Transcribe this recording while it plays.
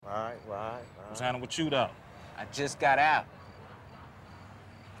What's happening with you, though? I just got out.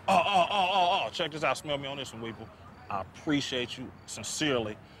 Check this out. Smell me on this one, Weeple. I appreciate you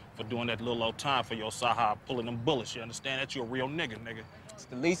sincerely for doing that little old time for your Sahab, pulling them bullets. You understand that? You a real nigga. It's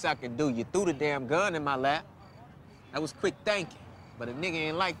the least I can do. You threw the damn gun in my lap. That was quick thinking, but a nigga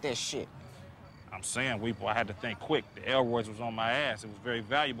ain't like that shit. I'm saying, Weeple, I had to think quick. The Elroys was on my ass. It was very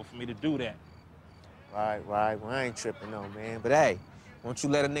valuable for me to do that. Right. Well, I ain't tripping no, man. But hey, won't you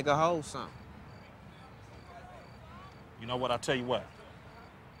let a nigga hold something? You know what? I'll tell you what.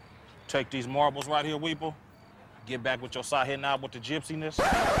 Take these marbles right here, Weeple. Get back with your side hitting out with the gypsiness.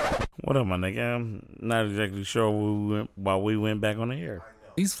 What up, my nigga? I'm not exactly sure why we went back on the air.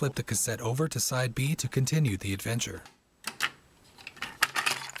 Please flip the cassette over to side B to continue the adventure.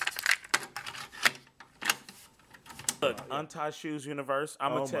 Look, Untied Shoes Universe,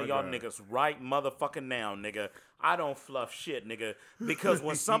 I'm gonna tell y'all niggas right motherfucking now, nigga. I don't fluff shit, nigga. Because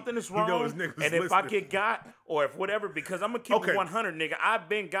when something is wrong, and if I get got, or if whatever, because I'm gonna keep it 100, nigga. I've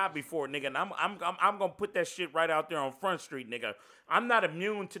been got before, nigga, and I'm gonna put that shit right out there on Front Street, nigga. I'm not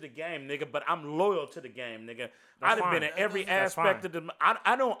immune to the game, nigga, but I'm loyal to the game, nigga. I'd have been in every aspect of the.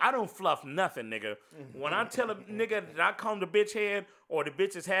 I don't fluff nothing, nigga. When I tell a nigga that I comb the bitch head, or the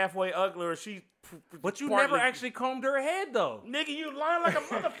bitch is halfway ugly, or she. But you never actually combed her head, though. Nigga, you lying like a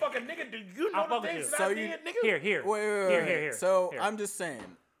motherfucker, nigga. Do you know the things that I did, nigga? Here. Wait. Here. So Here. I'm just saying,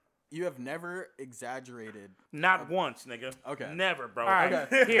 you have never exaggerated. Not once, nigga. Okay. Never, bro. All right.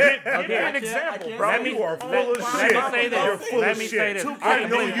 Okay. Here. Give me an example, bro. Let me You are full of shit. say this. You're full Let of me shit. say this. I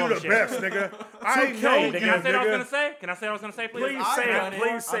know you the best, nigga. I know you, Can I say what I was nigga. gonna say? Can I say what I was gonna say, please? Please say it.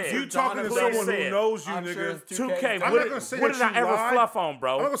 Please say it. You talking to Please someone say who it. knows you, I'm sure nigga. it's 2K. I'm not What gonna say did that I you ever lied. fluff on,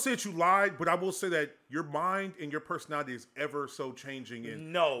 bro? I'm not gonna say that you lied, but I will say that your mind and your personality is ever so changing.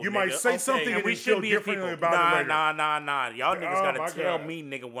 And No, you nigga. might say Okay, something and and we you should feel be as differently people. about it later. Nah. Y'all niggas Oh, gotta my tell God. me,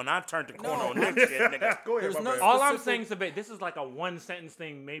 nigga, when I turned the corner No. on this shit, nigga. Go ahead, There's my no bad. All I'm specific- saying is this is like a one sentence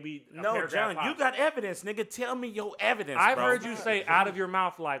thing, maybe. A No, paragraph John, you got evidence, nigga. Tell me your evidence, I've bro. heard you say out of your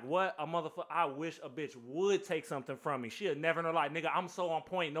mouth like, "What a motherfucker! I wish a bitch would take something from me. She'll never know, like, nigga, I'm so on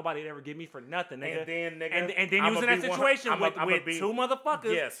point. Nobody'd ever give me for nothing, nigga." And then, nigga, and then you was in I'ma that be one- situation I'ma with be- two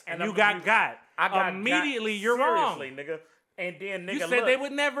motherfuckers, Yes, and and you I'ma got be- got. I got Immediately, got, you're wrong. seriously, nigga. And then, nigga, You said look, they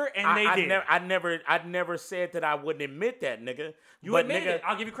would never, and they did. I never said that I wouldn't admit that, nigga. You but admitted nigga, it.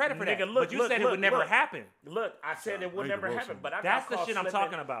 I'll give you credit for that. Nigga, look, but you look, said it look, would never look. happen. Look, I said it would never happen, but I That's got the caught shit I'm slipping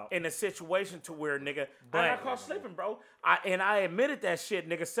talking about. in a situation to where, nigga, I But- got caught slipping, bro. I admitted that shit,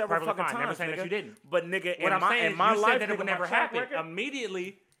 nigga, several Perfectly fucking fine. times, Never saying nigga. that you didn't. But nigga, What I'm saying in is my you life, said that it nigga, would my never track happen. record-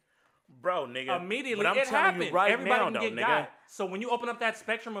 Immediately, bro, nigga. Immediately, but I'm it telling happened. you right Everybody now, can though, get nigga. got. So when you open up that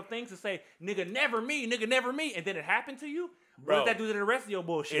spectrum of things to say, nigga, never me, and then it happened to you, Bro. what does that do to the rest of your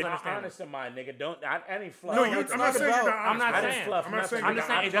bullshit? It's Understand? honest in mind, nigga. I ain't fluff. No, it's I'm not not saying you're about- not I'm not honest, I bro. didn't fluff I'm not nothing. saying I'm you're just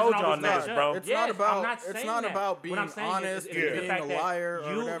not saying I it told doesn't y'all always match niggas, up. bro. It's Yes, not about. I'm not It's saying not that. about What I'm being saying honest is and the being fact a that liar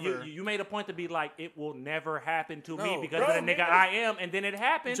or whatever. You made a point to be like, it will never happen to me No, because bro, of the nigga nigga. I am, and then it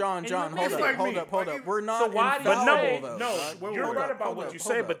happened. John, and John, you hold admitted up, it. like me. hold up. We're not So why do you infallible, say- though. No, dog. you're Hold right up, about hold what up, you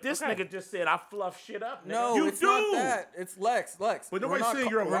hold say, up. but this Okay. nigga just said I fluff shit up. Nigga. No, you it's do. not that. It's Lex. But We're nobody's not saying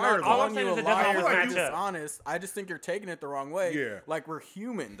you're a we're liar, not though. All I'm calling saying you is a it doesn't liar always or match up. dishonest. I just think you're taking it the wrong way. Yeah. Like we're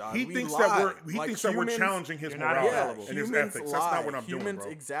human, dog. He We thinks lie. that we're Like, thinks that we're humans- challenging his You're not morale infallible. and his humans ethics. lie. That's not what I'm doing, Humans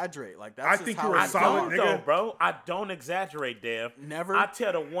bro. exaggerate. Like that's I just think how you're a we I solid don't are. nigga. though, bro. I don't exaggerate, Dev. Never? I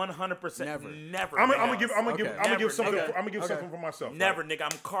tell the 100%. Never. Never. I'm nigga. gonna give Never, something. nigga. I'm gonna give Okay. something for myself. Never, right? nigga.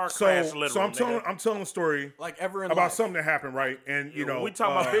 I'm car crash So literal. I'm telling a story Like ever in about life. something that happened, right? And you know, we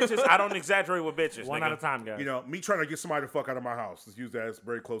talking about bitches. I don't exaggerate with bitches. One nigga. at a time, guys. you know, me trying to get somebody the fuck out of my house. Let's use that as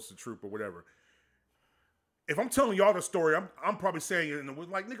very close to truth or whatever. If I'm telling y'all the story, I'm probably saying it and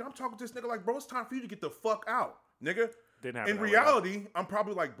like, nigga, I'm talking to this nigga like, bro, it's time for you to get the fuck out, nigga. Didn't happen In that way, reality, I'm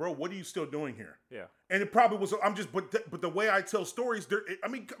probably like, bro, what are you still doing here? Yeah. And it probably was. I'm just, but the way I tell stories,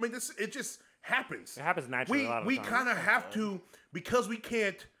 this it just happens. It happens naturally a lot of We the time. kind of have to, because we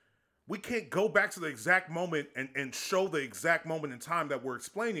can't go back to the exact moment and show the exact moment in time that we're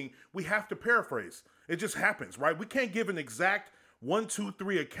explaining. We have to paraphrase. It just happens, right? We can't give an exact 1, 2,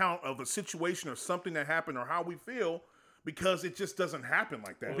 3 account of a situation or something that happened or how we feel, because it just doesn't happen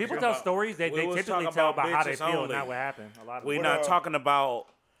like that. People tell stories they we was typically talking tell about about how they bitches feel, only. not what happened. A lot of We them. not talking about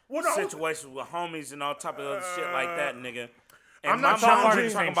Well, no. situations with homies and all type of other shit like that, nigga. And I'm not my mom challenging.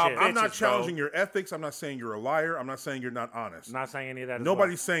 was talking about I'm not bitches, challenging bro. your ethics. I'm not saying you're a liar. I'm not saying you're not honest. I'm not saying any of that.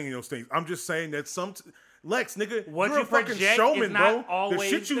 Nobody's saying those things. I'm just saying that Lex, nigga, What you're you a fucking project showman, is not bro.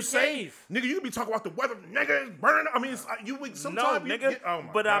 always The shit you the say, case. nigga, you can be talking about the weather, nigga, it's burning. I mean, it's, you sometimes no, you nigga. get, oh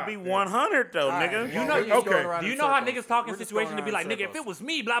my but God, I be man. 100 though, Alright, nigga. well, know- we're just okay. going around Do you in know how circles. niggas talk in We're just situations going to be like, around in nigga, if circles. it was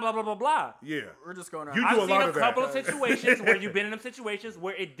me, blah blah blah blah blah. Yeah. We're just going around. You in do I've a seen lot a of that. couple of situations where you've been in them situations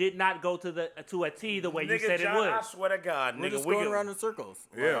where it did not go to a T the way you Nigga, said John, it would. I swear to God, We're nigga, just we going can- around in circles.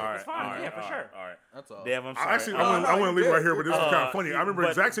 Yeah. All right, It's fine, all right, yeah, for all sure. right, all right. That's all. Dev, I'm sorry. Actually, No, I want to leave you're right here, good. but this is kind of funny. I remember the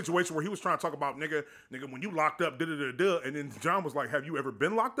but- exact situation where he was trying to talk about nigga, when you locked up, and then John was like, "Have you ever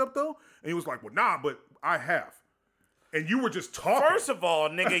been locked up though?" And he was like, "Well, nah, but I have." And you were just talking. First of all,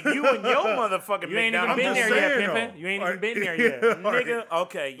 nigga, you and your motherfucking You ain't even McDonald's- been I'm there just yet, saying, pimpin'. though. You ain't Like, even been there yeah, yet. like- Nigga,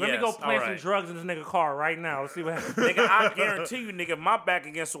 okay, Let me yes, go plant all some right. drugs in this nigga car right now. Let's see what happens. Nigga, I guarantee you, nigga, my back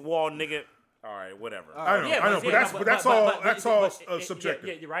against the wall, nigga. All right, whatever. I know, Yeah, I know, but that's all subjective.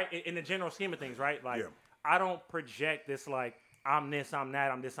 Yeah, you're right. In the general scheme of things, right? Like, Yeah. I don't project this like I'm this, I'm that,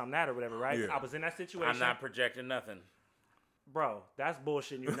 I'm this, I'm that, or whatever, right? Yeah. I was in that situation. I'm not projecting nothing. Bro, that's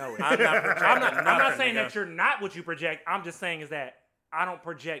bullshit. And you know it. I'm not projecting I'm not nothing, saying nigga. that you're not what you project. I'm just saying is that I don't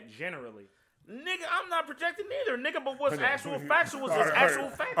project generally. Nigga, I'm not projecting either, nigga. But what's I know. actual factual is All just right, all actual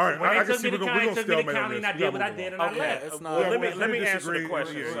right. factual. All right, When I they can took see me we're to gonna county, took me to stalemate on county, and this. I We did gotta what I move did, on. and I Okay, left. it's not. Well, let me Agree, answer the disagree.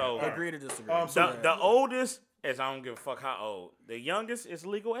 question. Yeah, So, yeah. Agree to disagree. So- the oldest is I don't give a fuck how old. The youngest is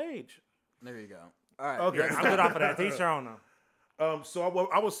legal age. There you go. All right. Okay. next I'm good off of that. Teach your own though. So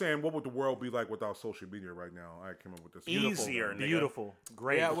I was saying, what would the world be like without social media right now? I came up with this. Easier, nigga. Beautiful,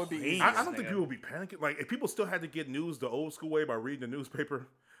 great. Yeah, it would be easy. I don't think nigga. people would be panicking. Like, if people still had to get news the old school way by reading the newspaper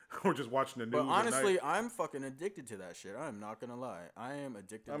or just watching the news. But at honestly, night. I'm fucking addicted to that shit. I'm not gonna lie. I am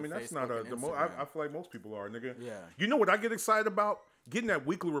addicted. I mean, to that's Facebook not and I Instagram. feel like most people are, nigga. Yeah. You know what I get excited about? Getting that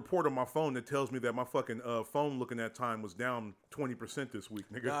weekly report on my phone that tells me that my fucking phone looking at time was down 20% this week,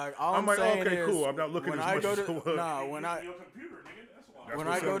 nigga. Dog, all I'm I'm like, saying okay, is, cool. I'm not looking when as I much go as to, I was. nah, when I Your computer, nigga. That's why. That's when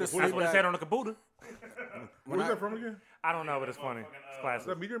what I it go to says. sleep That's what it at- said on the computer. Where's that from again? I don't know, but it's funny. It's Is classic.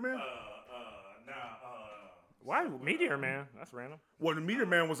 that Meteor Man? Why Meteor Man? That's random. Well, the Meteor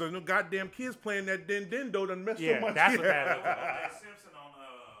Man was a goddamn kids playing that Nintendo done messed Yeah, so much. that's what that is. Simpson on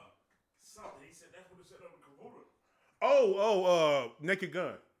something. He said that's what it said on the computer. Naked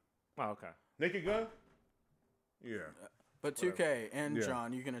Gun. Oh, okay. Naked Gun? Yeah. But 2K and Yeah.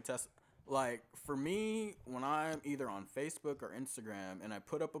 John, you can attest. Like for me, when I'm either on Facebook or Instagram and I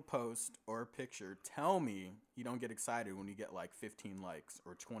put up a post or a picture, tell me you don't get excited when you get like 15 likes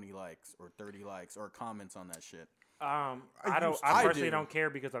or 20 likes or 30 likes or comments on that shit. I I personally do. don't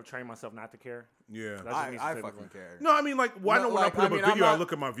care because I've trained myself not to care. Yeah. That's just me I specifically. fucking care. No, I mean, like, why No, not when like, I put up I mean, a video, I'm I not-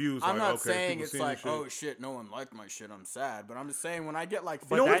 look at my views, I'm like, not okay, saying people it's seeing like, this shit. oh shit, no one liked my shit, I'm sad. But I'm just saying when I get like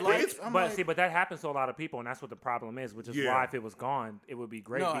 50 But that, likes, I'm but like, see, but that happens to a lot of people, and that's what the problem is. Which is Yeah. why if it was gone, it would be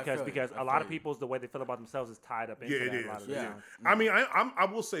great No, I because feel you. because I a lot feel of you. people's the way they feel about themselves is tied up into Yeah, that. it a lot is. of the Yeah. time. I mean, I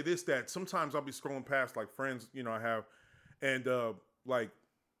will say this, that sometimes I'll be scrolling past, like, friends, I have, and, like,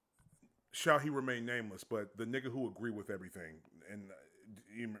 shall he remain nameless, but the nigga who agree with everything, and,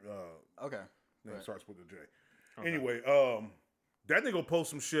 okay. name Right. starts with a J. Anyway, that nigga will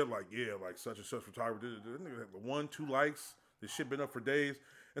post some shit like, yeah, like such and such photographer. That nigga had 1, 2 likes. This shit been up for days.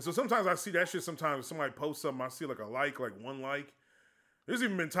 And so sometimes I see that shit. Sometimes somebody posts something, I see like a like 1 like. There's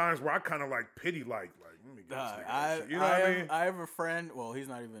even been times where I kind of like pity let me get this nigga that shit. You know what I mean? I have a friend. Well, he's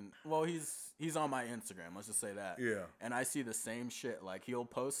not even. Well, he's on my Instagram. Let's just say that. Yeah. And I see the same shit. Like he'll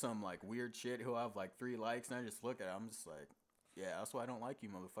post some like weird shit. He'll have like 3 likes, and I just look at it. I'm just like, yeah, that's why I don't like you,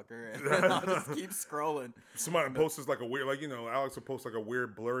 motherfucker. And I'll just keep scrolling. Somebody posts like a weird, like, Alex will post like a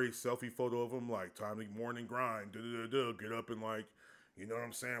weird blurry selfie photo of him, like time to morning grind, get up and like, you know what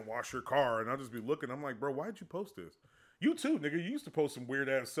I'm saying, wash your car. And I'll just be looking. I'm like, bro, why'd you post this? You too, nigga. You used to post some weird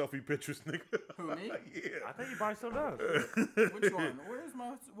ass selfie pictures, nigga. Who, me? Yeah. I think he probably still does. Which one?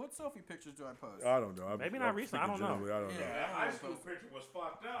 What selfie pictures do I post? I don't know. Maybe not recent. I don't know. I don't know. Yeah. That high school picture was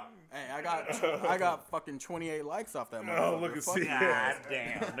fucked up. Hey, I got fucking 28 likes off that motherfucker. Oh, look and Fuck see. you. God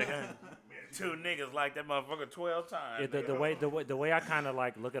damn, nigga. 2 niggas like that motherfucker 12 times. Yeah, the way I kind of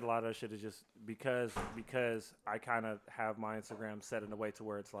like look at a lot of that shit is just because I kind of have my Instagram set in a way to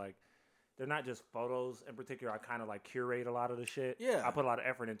where it's like they're not just photos in particular. I kind of like curate a lot of the shit. Yeah. I put a lot of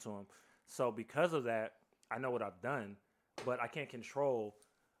effort into them. So because of that, I know what I've done, but I can't control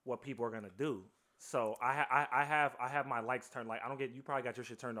what people are gonna do. So I have my likes turned. Like I don't get. You probably got your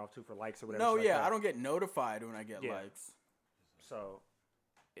shit turned off too for likes or whatever. No, shit like yeah, that. I don't get notified when I get Yeah. likes. So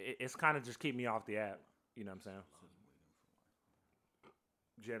it's kind of just keep me off the app. You know what I'm saying?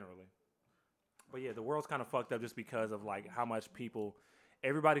 Generally. But yeah, the world's kind of fucked up just because of like how much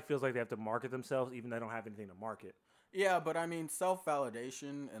everybody feels like they have to market themselves even though they don't have anything to market. Yeah, but I mean,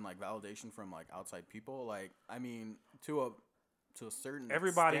 self-validation and like validation from like outside people, like I mean, to to a certain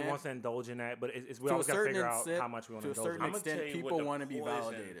everybody extent, wants to indulge in that, but we always got to figure out how much we want to indulge. To a certain extent, people want to be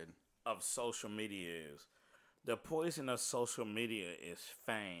validated. Of social media is the poison of social media is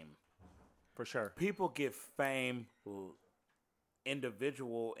fame. For sure, people get fame,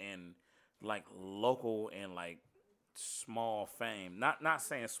 individual and like local and like small fame. Not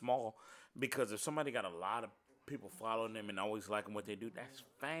saying small, because if somebody got a lot of people following them and always liking what they do, that's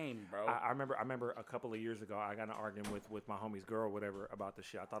fame, bro. I remember a couple of years ago, I got in an argument with my homie's girl or whatever about this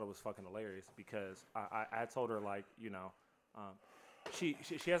shit. I thought it was fucking hilarious because I told her, like, you know, she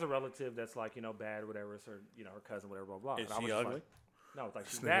has a relative that's like, you know, bad or whatever. It's her, you know, her cousin, whatever, blah, blah. Is she ugly? Like, no, it's like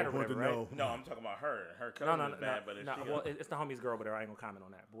she's bad or whatever, right? No, I'm talking about her. Her cousin is bad, but is she well, ugly? it's the homie's girl, but I ain't gonna comment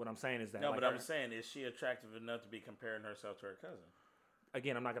on that. But what I'm saying is that... No, like, but I'm saying, is she attractive enough to be comparing herself to her cousin?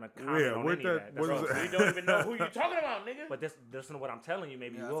 Again, I'm not gonna comment on any of that. We don't even know who you're talking about, nigga. But listen to what I'm telling you.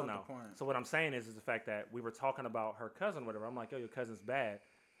 Maybe you will know. So what I'm saying is the fact that we were talking about her cousin, whatever. I'm like, yo, your cousin's bad.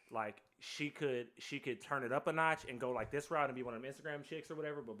 Like she could turn it up a notch and go like this route and be one of them Instagram chicks or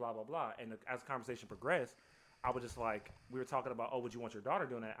whatever. But blah blah blah. And as the conversation progressed, I was just like, we were talking about, oh, would you want your daughter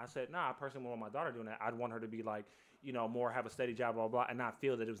doing that? I said, nah, I personally want my daughter doing that. I'd want her to be like, you know, more have a steady job, blah blah, and not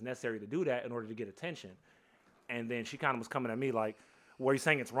feel that it was necessary to do that in order to get attention. And then she kind of was coming at me like, well, are you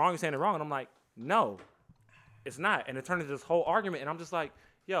saying it's wrong? You're saying it wrong? And I'm like, no, it's not. And it turned into this whole argument. And I'm just like,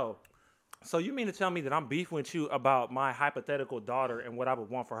 yo, so you mean to tell me that I'm beefing with you about my hypothetical daughter and what I would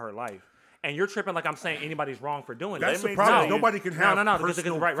want for her life? And you're tripping like I'm saying anybody's wrong for doing That's that. the problem. Nobody can have because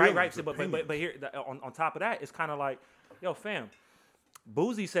right. So, but here, on top of that, it's kind of like, yo, fam,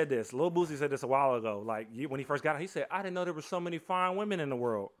 Boozy said this. Lil Boozy said this a while ago. Like, when he first got out, he said, I didn't know there were so many fine women in the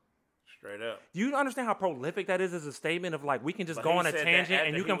world. Straight up. Do you understand how prolific that is as a statement of like, we can just go on a tangent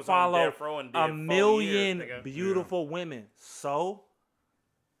and you can follow a million beautiful women. So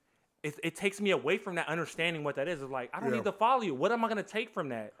it takes me away from that understanding what that is. It's like, I don't need to follow you. What am I going to take from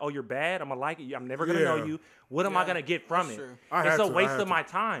that? Oh, you're bad. I'm going to like it. I'm never going to know you. What am I going to get from it? It's a waste of my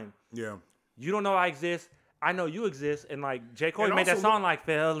time. Yeah. You don't know I exist. I know you exist, and like J. Cole made that song like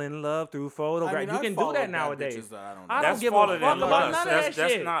 "Fell in Love Through Photograph." I mean, you can do that nowadays. I don't give a fuck about none of that shit.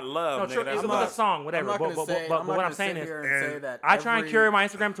 That's not love. No, it was a song, whatever. But what I'm saying is, I try and curate my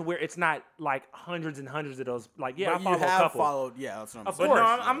Instagram to where it's not like hundreds and hundreds of those. Like, yeah, I follow a couple. That's what I'm saying. Of course, no,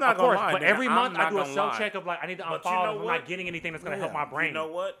 I'm not gonna lie. But every month I do a self check of like I need to unfollow. I'm not getting anything that's gonna help my brain. You know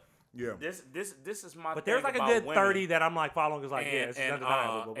what? Yeah. This is my. But there's like a good 30 that I'm like following because like yeah, it's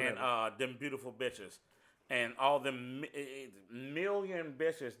undeniable. And them beautiful bitches. And all the million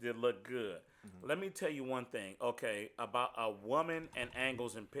bitches that look good. Mm-hmm. Let me tell you one thing, okay, about a woman and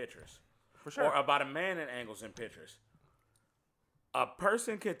angles and pictures. For sure. Or about a man and angles and pictures. A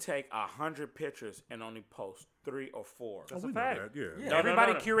person could take 100 pictures and only post 3 or 4. That's a fact. Yeah. No,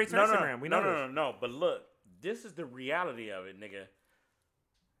 everybody curates their Instagram. We know this. No. But look, this is the reality of it, nigga.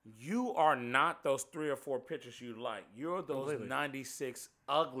 You are not those 3 or 4 pictures you like. You're those 96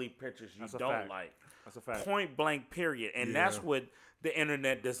 ugly pictures you don't like. That's a fact. Point blank, period. And that's what the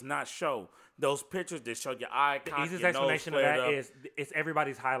internet does not show. Those pictures that show your eye contact, the easiest explanation of that is it's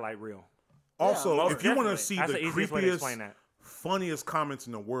everybody's highlight reel. Also, if you want to see that's the easiest way to explain that. funniest comments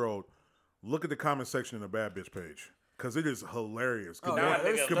in the world, look at the comment section in the Bad Bitch page. Because it is hilarious. Good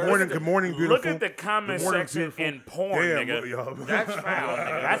morning, beautiful. Look at the comment section in porn, nigga. That's foul,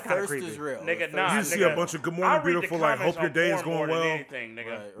 nigga. That's kind of creepy. Is real. Nigga, you see a bunch of good morning, beautiful, like, hope your day is going well. Anything,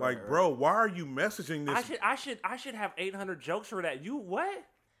 nigga. Right. Bro, why are you messaging this? I should have 800 jokes for that. You what?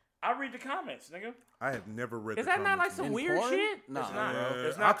 I read the comments, nigga. I have never read Is the that comments. not like some weird porn? shit? No. It's not.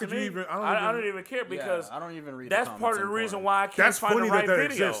 It's How not could to you me. even? I don't even care because I don't even read that's the part of the comments reason in why I porn. can't That's find funny the right that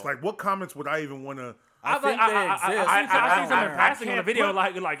video. exists. Like, what comments would I even want to? I think they exist. I seen some in passing on a can't video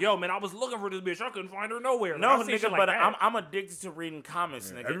put- like, yo, man, I was looking for this bitch. I couldn't find her nowhere. No, like, nigga, but I'm addicted to reading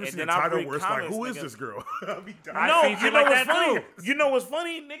comments, nigga. Have you ever And seen then a I title read where it's like, comments, who is nigga. this girl? I'll be dying. No, seen you shit know like what's that, funny? too. You know what's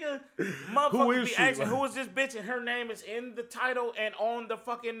funny, nigga? Who Motherfuckers is be she? asking, who is this bitch? And her name is in the title and on the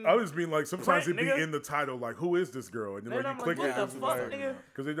fucking... I was being like, sometimes it'd be nigga. in the title, like, who is this girl? And then And when I'm you like, click it, what it's the fuck, like, nigga?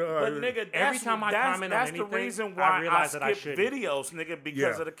 because they But nigga, Every time I comment on that's anything, the reason I why I realize that I skip shouldn't. videos, nigga,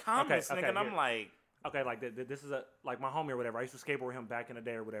 because of the comments, Okay, nigga. And I'm here. like... Okay, like this is like my homie or whatever. I used to skateboard with him back in the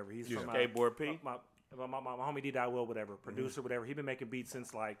day or whatever. He's from Skateboard P? My homie D. Will, whatever, producer, whatever. He been making beats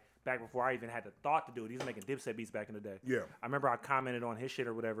since like back before I even had the thought to do it. He was making Dipset beats back in the day. Yeah. I remember I commented on his shit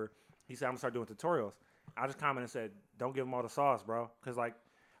or whatever. He said I'm gonna start doing tutorials. I just commented and said, don't give him all the sauce, bro, because like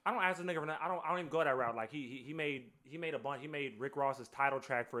I don't ask a nigga for that. I don't even go that route. Like he made a bunch. He made Rick Ross's title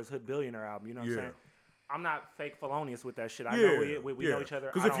track for his Hood Billionaire album. You know what I'm saying? I'm not fake felonious with that shit. I know we know each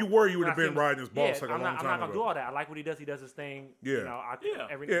other. Because if you were, you would have been riding his balls like a long time ago. I'm not gonna do all that. I like what he does. He does his thing. Yeah. You know,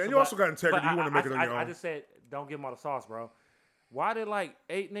 and you also got integrity. You want to make it on your own. I just said, don't give him all the sauce, bro. why did like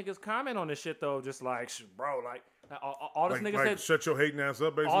 8 niggas comment on this shit though? Just like, bro, like all this nigga said. Shut your hating ass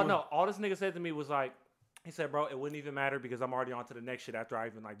up, basically. All this nigga said to me was like, he said, bro, it wouldn't even matter because I'm already on to the next shit after I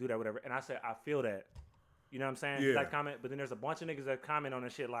even like do that, whatever. And I said, I feel that. You know what I'm saying? Yeah. That comment, but then there's a bunch of niggas that comment on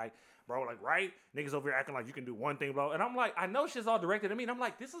this shit like, bro, like, right? Niggas over here acting like you can do one thing, bro. And I'm like, I know shit's all directed at me. And I'm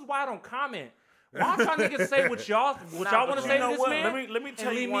like, this is why I don't comment. Why y'all niggas say what y'all want to say to this man? Let me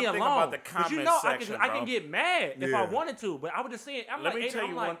tell you one thing about the comment section, I can get mad if I wanted to, but I was just saying, let me tell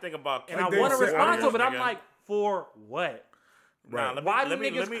you one thing about and I want to respond to it, but I'm like, for what? Right. Why do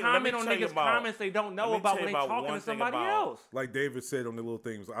niggas comment on niggas' comments they don't know about when they talking to somebody else? Like David said on the little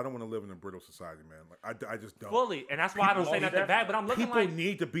things, I don't want to live in a brittle society, man. Like I just don't. Fully, and that's why I don't say nothing bad. But I'm looking people like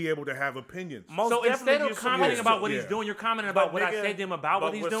need to be able to have opinions. So instead of commenting about what he's doing, you're commenting about what I said to him about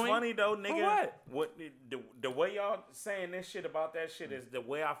what he's doing. What's funny though, nigga? What the way y'all saying this shit about that shit is the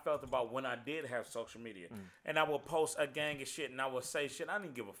way I felt about when I did have social media, and I would post a gang of shit and I would say shit. I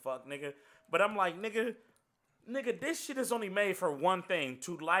didn't give a fuck, nigga. But I'm like, nigga, this shit is only made for one thing: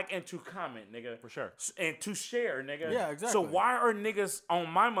 to like and to comment, nigga. For sure. And to share, nigga. Yeah, exactly. So why are niggas on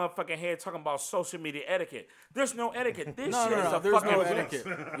my motherfucking head talking about social media etiquette? There's no etiquette. This shit is a there's fucking no etiquette.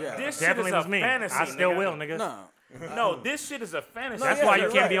 Yeah. This Definitely shit is was a me. fantasy. I still nigga. will, nigga. No, this shit is a fantasy. That's why you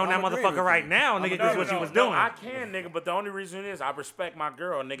can't be on that motherfucker right now, nigga. That's what you was doing. I can, nigga, but the only reason is I respect my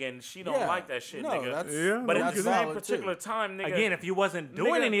girl, nigga, and she don't like that shit, nigga. But at the same particular time, nigga. Again, if you wasn't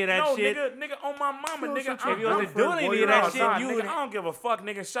doing any of that shit, nigga, on my mama, nigga, if you wasn't doing any of that shit, nigga, I don't give a fuck,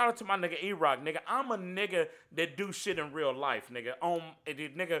 nigga. Shout out to my nigga E-Rock, nigga. I'm a nigga that do shit in real life, nigga.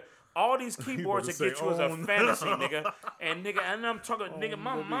 Nigga. All these keyboards that get you is a fantasy, nigga. And I'm talking, nigga,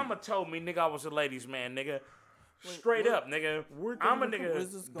 my mama told me, nigga, I was a ladies' man, nigga. Straight up, nigga. I'm a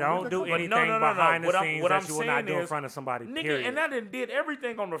nigga. Don't do anything behind the scenes that you will not do in front of somebody. Nigga, period. and I did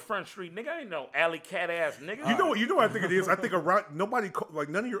everything on the front street, nigga. I ain't no alley cat ass, nigga. You know what I think it is? I think around nobody like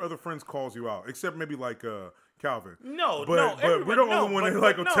none of your other friends calls you out except maybe like Calvin. No, but we're the only one that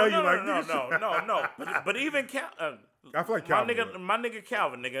like will tell you like no. But even I feel like Calvin. My nigga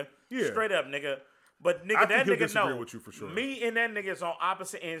Calvin, nigga. Yeah. Straight up, nigga. But nigga, I that think nigga know. with you for sure. Me and that nigga is on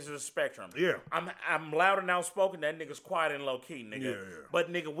opposite ends of the spectrum. Yeah. I'm loud and outspoken. That nigga's quiet and low key, nigga. Yeah.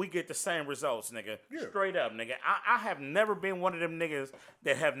 But nigga, we get the same results, nigga. Yeah. Straight up, nigga. I have never been one of them niggas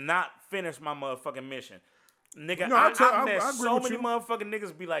that have not finished my motherfucking mission. Nigga, No, I met agree so with many you. motherfucking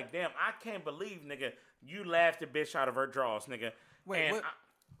niggas be like, damn, I can't believe, nigga, you laughed the bitch out of her drawers, nigga. Wait, and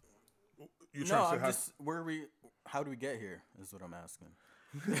what? You No, trying to say how do we get here is what I'm asking.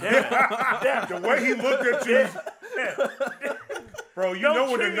 the way he looked at you, bro, you Don't know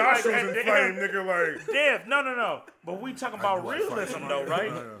when the treat me like nostrils that, inflamed, nigga, like. Dev, no. But we talking about realism, though,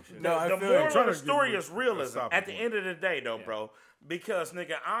 right? The moral of the story is realism. At the end of the day, though, bro. Because,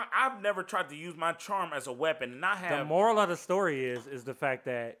 nigga, I've never tried to use my charm as a weapon, and I have. The moral of the story is the fact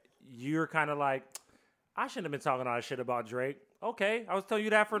that you're kind of like, I shouldn't have been talking all that shit about Drake. Okay, I was telling you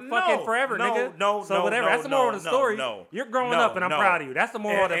that for fucking forever, nigga. So whatever. That's the moral of the story. You're growing up, and I'm proud of you. That's the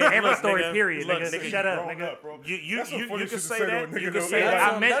moral of every story. Period, nigga. Shut up, nigga. You can say that. You can say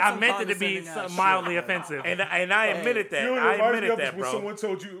that. that. I meant it to be mildly offensive, and I admitted that. You know, I admitted that, when bro. someone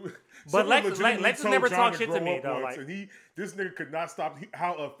told you. But Lex never talk shit to me though. Like, and this nigga could not stop.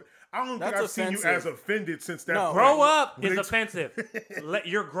 I don't think I've seen you as offended since that. No. Grow up is offensive.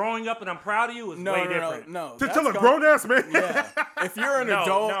 You're growing up, and I'm proud of you. Is way different. No. To tell a grown ass man. Yeah. If you're an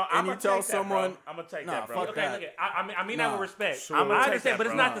adult and you tell someone, I'm gonna take that, bro. fuck Okay, that. look, I mean that with respect. Sure. I I'ma understand, take but that,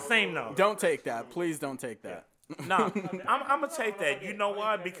 it's bro. not the same though. Don't take that. Please don't take that. No, I'm gonna take that. You know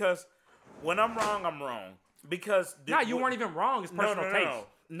why? Because when I'm wrong, I'm wrong. Because you weren't even wrong. It's personal taste.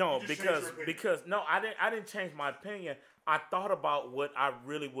 No, because no, I didn't change my opinion. I thought about what I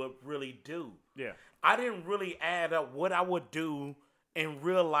would do. Yeah. I didn't really add up what I would do in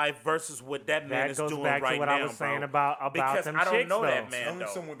real life versus what that man is doing right now. That goes back to what I was saying about because them I don't chicks, know though. that man though.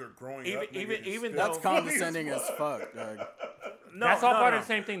 Someone they're growing even That's though condescending as fuck, dog. No, that's all part of the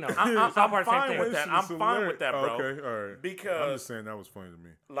same thing, though. I'm part of the same fine thing. with that. I'm fine with that, bro. Okay, all right. Because I'm just saying that was funny to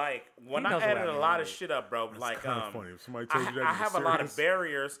me. Like when He I knows what added I a mean, lot right? of shit up, bro. That's like kind of funny. If somebody told you that, I have a lot of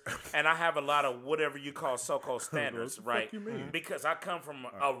serious. barriers, and I have a lot of whatever you call so-called standards, What the right? fuck you mean? Because I come from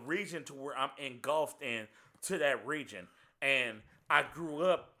a region to where I'm engulfed in to that region, and I grew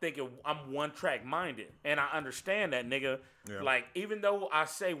up thinking I'm one-track minded, and I understand that, nigga. Yeah. Like even though I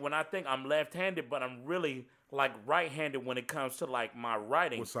say when I think I'm left-handed, but I'm really like right-handed when it comes to like my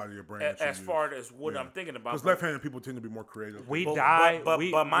writing. What side of your brain? As far as what I'm thinking about. Because left-handed people tend to be more creative. We But die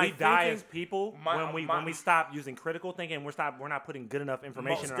thinking- as people when we stop using critical thinking. We're not putting good enough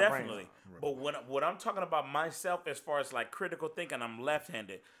information Most in our definitely. brains. But what I'm talking about myself as far as like critical thinking, I'm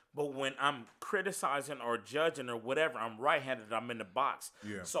left-handed. But when I'm criticizing or judging or whatever, I'm right-handed. I'm in the box.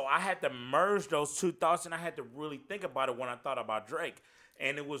 Yeah. So I had to merge those two thoughts, and I had to really think about it when I thought about Drake.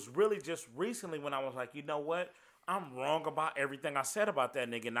 And it was really just recently when I was like, you know what? I'm wrong about everything I said about that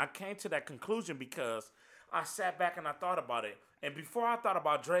nigga. And I came to that conclusion because I sat back and I thought about it. And before I thought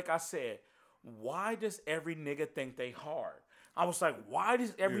about Drake, I said, why does every nigga think they hard? I was like, why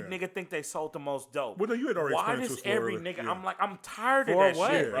does every nigga think they sold the most dope? Well, no, you had already why explained does to us every earlier. nigga? Yeah. I'm tired of For that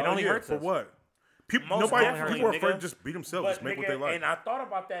what? shit. It Bro. only hurts for us. what? People Most are definitely, afraid nigga. to just beat themselves, But, just make what nigga, they like. And I thought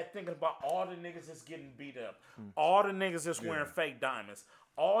about that thinking about all the niggas that's getting beat up. All the niggas that's wearing fake diamonds.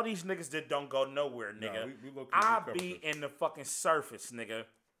 All these niggas that don't go nowhere, nigga. we low-key I covered be this. in the fucking surface, nigga.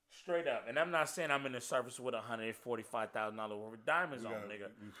 Straight up. And I'm not saying I'm in the surface with $145,000 worth of diamonds on, nigga.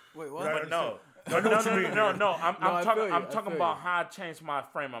 Wait, what? But no. I know what you mean, No. nigga. I'm I feel talking. you, I'm I talking feel about you. how I changed my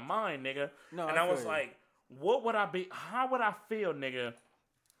frame of mind, nigga. No, and I I was feel you. like, what would I be? How would I feel, nigga,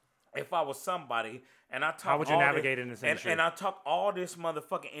 if I was somebody and I talk? How would you all navigate this, in this industry? And I talk all this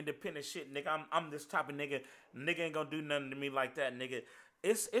motherfucking independent shit, nigga. I'm this type of nigga. Nigga ain't gonna do nothing to me like that, nigga.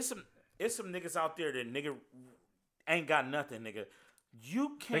 It's some niggas out there that nigga ain't got nothing, nigga.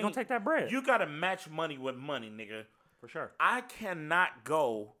 You can't. They gonna take that bread. You gotta match money with money, nigga. For sure. I cannot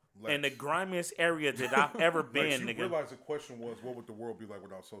go in the grimiest area that I've ever been, you nigga. realize the question was, what would the world be like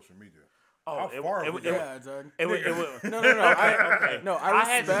without social media? Oh, How far have we got? Yeah, Doug. It would. No. I I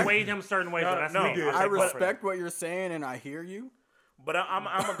had respect. swayed him certain ways, No, but that's no. me. You I'll did. I take credit for that. respect what you're saying, and I hear you. But I'm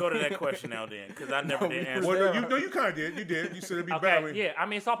gonna go to that question now then, because I never did answer. Well, you kind of did. You did. You said it'd be Okay, better. I mean, yeah. I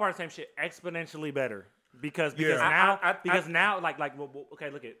mean, it's all part of the same shit. Exponentially better because Yeah. now, okay,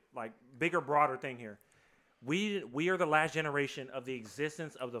 look at like bigger, broader thing here. We are the last generation of the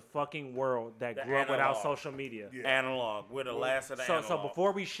existence of the fucking world that The grew up without analog. social media. Analog. We're the last of the analog. So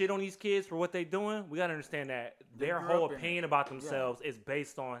before we shit on these kids for what they doing, we gotta understand that their grew whole up in opinion about themselves is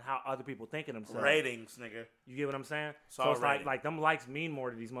based on how other people think of themselves. ratings, nigga. You get what I'm saying? all So it's rating. like them likes mean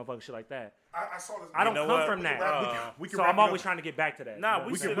more to these motherfuckers shit like that. I saw this. I don't know come what? from that. we can So wrap I'm it always up. trying to get back to that. Nah, you know?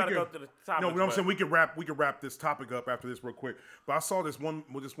 we We still can- gotta we go can- to the topic. No, you know what I'm but- saying? We can wrap this topic up after this real quick. But I saw this one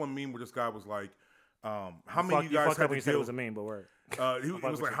meme where this guy was like, how many of you guys fucked had up when to you said it deal? was a meme, but word. He fuck was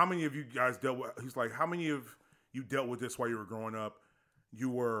with like, you. how many of you guys dealt with? He's like, how many of you dealt with this while you were growing up? You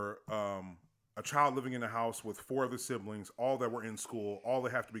were a child living in a house with 4 other siblings, all that were in school, all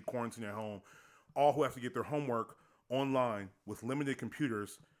that have to be quarantined at home, all who have to get their homework online with limited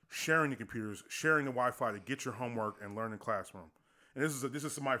computers, sharing the computers, sharing the Wi-Fi to get your homework and learn in classroom. And this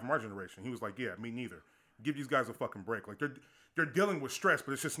is somebody from our generation. He was like, yeah, me neither. Give these guys a fucking break. Like they're dealing with stress,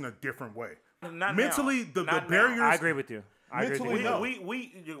 but it's just in a different way. Not Mentally, now. the Not now. barriers. I agree with you. I agree with Mentally, you.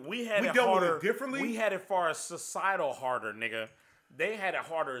 no. We had We it dealt with it harder differently? We had it far as societal harder, nigga. They had it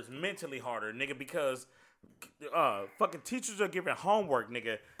harder as mentally harder, nigga, because fucking teachers are giving homework,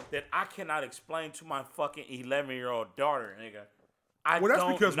 nigga, that I cannot explain to my fucking 11-year-old daughter, nigga. Well, that's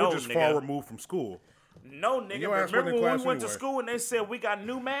don't because know, we're just nigga. far removed from school. No, nigga. your ass wasn't Remember in when we class went to anyway. school and they said we got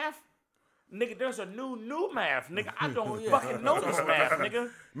new math? Nigga, there's a new math, nigga. I don't fucking know this math, nigga.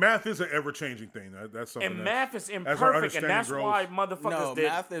 Math is an ever-changing thing. That's something. And that's- math is as our imperfect, and understanding that's grows- why motherfuckers No, did.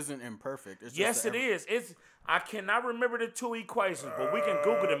 math isn't imperfect. It's just Yes, that it is. It's I cannot remember the 2 equations, but we can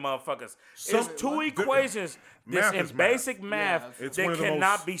Google them motherfuckers. It's 2 equations Math that's in is math. basic math Yeah, it's one that of the cannot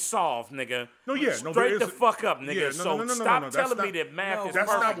most- be solved, nigga. No, yeah, no, there Straight is the a- fuck up, nigga. Yeah, no, so no, stop that's telling not- me that math is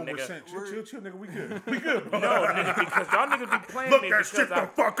That's perfect, not what nigga. we're saying. Chill, nigga. We good. We good. Bro. No, nigga, because y'all niggas be playing Look me that because shit the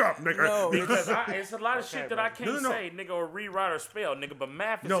fuck up, nigga. No, because it's a lot of shit that I can't No. say, nigga, or rewrite or spell, nigga. But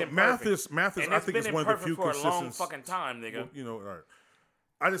math is No, imperfect. math is. And I it's think been it's one of the imperfect few for a long consistent. fucking time, nigga. You know, all right.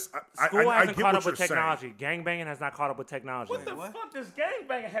 I School I hasn't get caught what up with you're saying. technology. Gangbanging has not caught up with technology. What the fuck does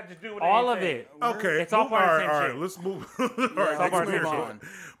gangbanging have to do with All of anything? it. Okay, It's all part of the same all right. shit. Let's move. Yeah, all right, let's let's move move on.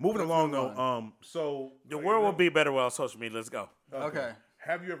 Moving along move though. So The world will be better without social media. Let's go. Okay.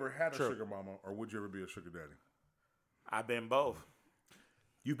 Have you ever had a sugar mama, or would you ever be a sugar daddy? I've been both.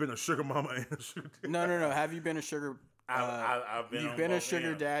 You've been a sugar mama and a sugar daddy. No. Have you been a sugar? I've been. You've on been a both sugar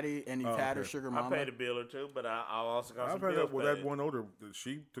ends. daddy, and you've had a sugar I mama. paid a bill or two, but I also got I've some had bills that paid. one older.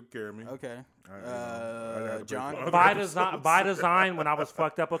 She took care of me. Okay. I had to pay John. for other By episodes. design, when I was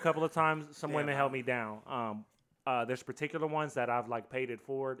fucked up a couple of times, some women held me down. There's particular ones that I've like paid it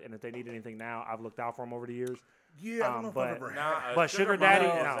forward, and if they need anything now, I've looked out for them over the years. Yeah, I don't know if I've ever had. But sugar daddy,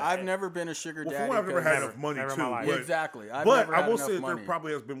 No, no. I've never been a sugar daddy. For one, I've never had enough money Never in my life. too. Exactly. But I will say that there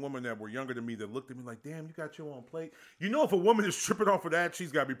probably has been women that were younger than me that looked at me like, "Damn, you got your own plate." You know, if a woman is tripping off of that,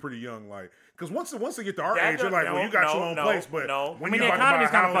 she's got to be pretty young, like, because once they get to our age, they're like, "Well, you got your own place," but when the you economy's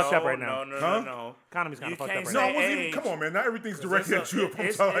kind of house, fucked up right now. No. Economy's kind of fucked up right can't now. No, it wasn't even, come on, man. Not everything's directed at you. If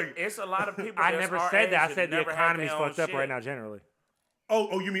I'm telling, it's a lot of people. I that's never our said that. age I said the never had economy's their own fucked up shit. right now, generally.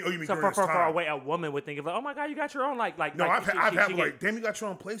 oh, you mean So during this for a time? way a woman would think of, oh my god, you got your own like. No, like I've had she like, damn, you got your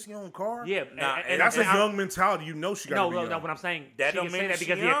own place, your own car. yeah, That's a young mentality. You know, she got to be young. No. What I'm saying, That she don't can say mean that she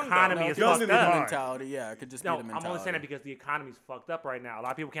because the young, though. economy No, is young fucked niggas up. mind. mentality. Yeah, it could just No, be the I'm mentality. only saying that because the economy's fucked up right now. A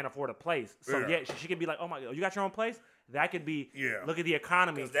lot of people can't afford a place. So Yeah. yeah, she could be like, oh my god, you got your own place? That could be, Yeah. look at the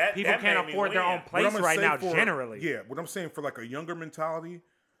economy. 'Cause that People made can't me afford their win. own What I'm place gonna right say now, for- generally. Yeah, what I'm saying for like a younger mentality,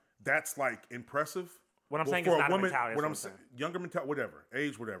 that's like impressive. What I'm But saying for is not a woman, mentality. what That's I'm what saying, younger mentality, whatever,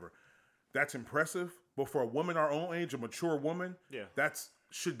 age, whatever, that's impressive. But for a woman our own age, a mature woman, Yeah. that's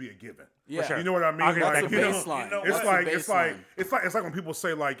should be a given. Yeah. sure. You know what I mean? I agree with Like, that That's a you know, baseline. You know it's what? like That's it's a like baseline. it's like when people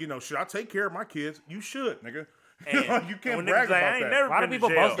say like, you know, should I take care of my kids? You should, nigga. And You can't when brag niggas like, I about ain't that. never A lot of been people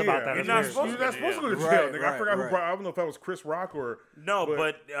to jail. boast about that. You're That's not weird. supposed You're to not go supposed to go to jail, Right, nigga. I forgot who right. brought. I don't know if that was Chris Rock or No,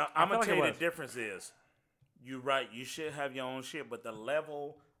 but I'm gonna like tell it you the was. difference is, you're right. You should have your own shit, but the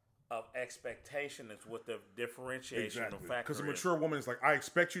level of expectation is what the differentiation exactly factor because a is. mature woman is like, I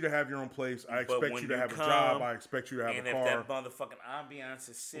expect you to have your own place. I But expect when you to you have a come, job. I expect you to have and a if car. that motherfucking ambiance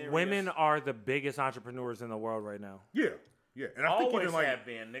is serious, Women are the biggest entrepreneurs in the world right now. Yeah, and I think always even like have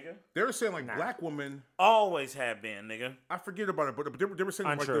been, nigga. they were saying like black women. Always have been, nigga. I forget about it, but they were saying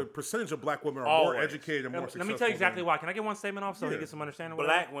like Untrue. the percentage of black women are more Always. educated and more Let successful. me tell you exactly than- why. Can I get one statement off so he Yeah. gets some understanding?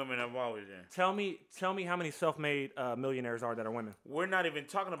 Whatever? Black women have always been. Tell me how many self-made millionaires are that are women? We're not even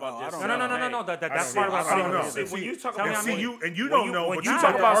talking about Oh, I just don't No. know. That's I part of what don't I'm know. talking See, about. when you talk Tell me about how many- and you when don't you- know, when but you you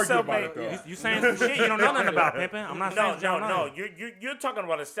talk talk about argue about self-made- it though. You saying some shit you don't know nothing about, pimping. I'm not saying No. You're talking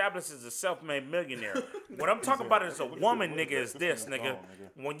about established as a self-made millionaire. What I'm talking about is a woman, nigga. Is this, nigga?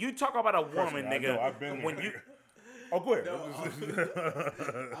 When you talk about a woman, me, I know, nigga, I've been when there. you Oh, go ahead. I'm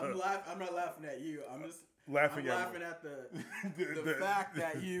not laughing at you. I'm just Laughing at laughing at the fact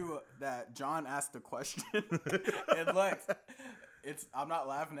that John asked the question. And look, I'm not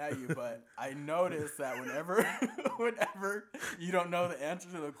laughing at you, but I noticed that whenever you don't know the answer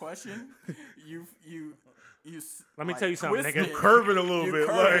to the question, you Let me tell you something, twist nigga. it. curve it a little You bit,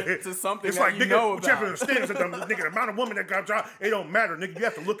 curve like it to something it's that like you nigga, know what you have to about. understand is that the amount of women that got job, it don't matter, nigga. You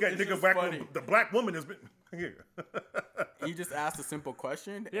have to look at It's nigga just back funny. the black woman has been. Yeah. He just asked a simple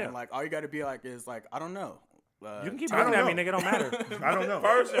question, Yeah. and like all you got to be like is like, I don't know. You can keep I looking don't at me, know. nigga. It don't matter. I don't know.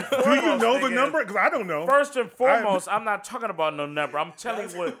 first and Do you foremost, know the nigga, number? Because I don't know. First and foremost, I'm not talking about no number. I'm telling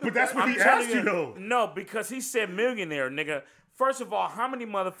you what. But that's what I'm he telling asked you, though. No, because he said millionaire, nigga. First of all, how many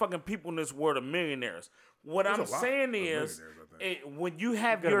motherfucking people in this world are millionaires? What There's I'm a lot saying of is, millionaires, I think. when you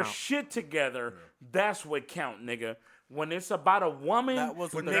have Good your amount. shit together, that's what count, nigga. When it's about a woman, That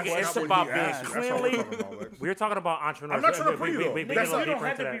wasn't nigga, the it's question about he being asked. That's all we're cleanly. talking about, Lex. We're talking about entrepreneurs. I'm not trying to put you, though. we Nigga, can That's go you don't deeper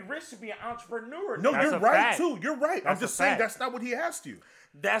have into to that. be rich to be an entrepreneur. No, That's you're a right fact. too. You're right. That's I'm just a saying fact. that's not what he asked you.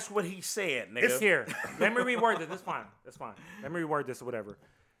 That's what he said, nigga. It's- Here, let me reword this. That's fine. That's fine. Let me reword this or whatever.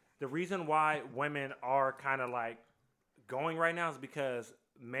 The reason why women are kind of like going right now is because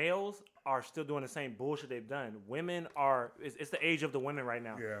males are still doing the same bullshit they've done. Women are. It's the age of the women right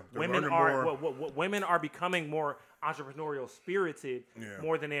now. Yeah, they're women learning are. more. Women are becoming more entrepreneurial spirited Yeah.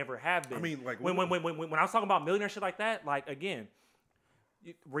 more than they ever have been. I mean, like, when I was talking about millionaire shit like that, like again.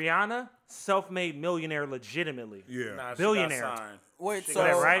 Rihanna, self-made millionaire, legitimately. Yeah. Nah, she got Billionaire. signed. Wait, She so got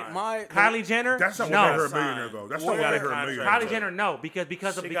that right? my Kylie Jenner, That's not no. what made her a Sign. millionaire, though. That's She not what got made a her a contract. millionaire. Kylie Jenner, no,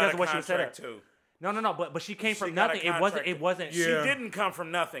 because of She got a what she said. contract, too. No, but she came She from got a nothing. It contract. wasn't. She Yeah. didn't come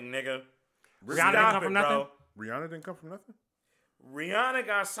from nothing, nigga. Rihanna Stop didn't come it, from bro. nothing. Rihanna didn't come from nothing. Rihanna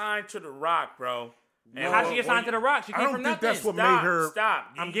got signed to The Rock, bro. And How when- she get signed to The Rock? She I came don't from think nothing. that's what Stop, made her. Stop.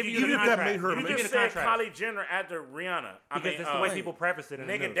 I'm giving you Even the if that contract. made her a You Give me just the said contract. Kylie Jenner after Rihanna. Because that's the way people preface it in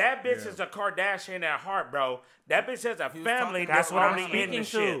the Nigga, news. that bitch Yeah. is a Kardashian at heart, bro. That bitch has a was family talking- that's That's what I'm already in speaking the to.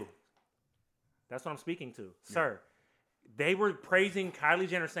 shit. That's what I'm speaking to, sir. They were praising Kylie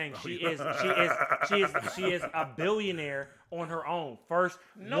Jenner, saying she is a billionaire on her own, first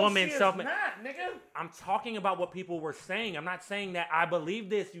No, woman she is self-made. not, nigga. I'm talking about what people were saying. I'm not saying that I believe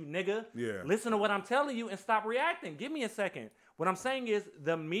this, you nigga. Yeah. Listen to what I'm telling you and stop reacting. Give me a second. What I'm saying is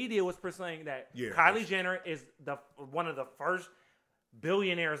the media was saying that Yeah. Kylie Jenner is one of the first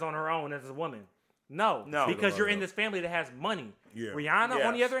billionaires on her own as a woman. No, No. because you're in this family that has money. Yeah. Rihanna,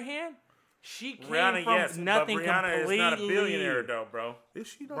 on the Yes. other hand,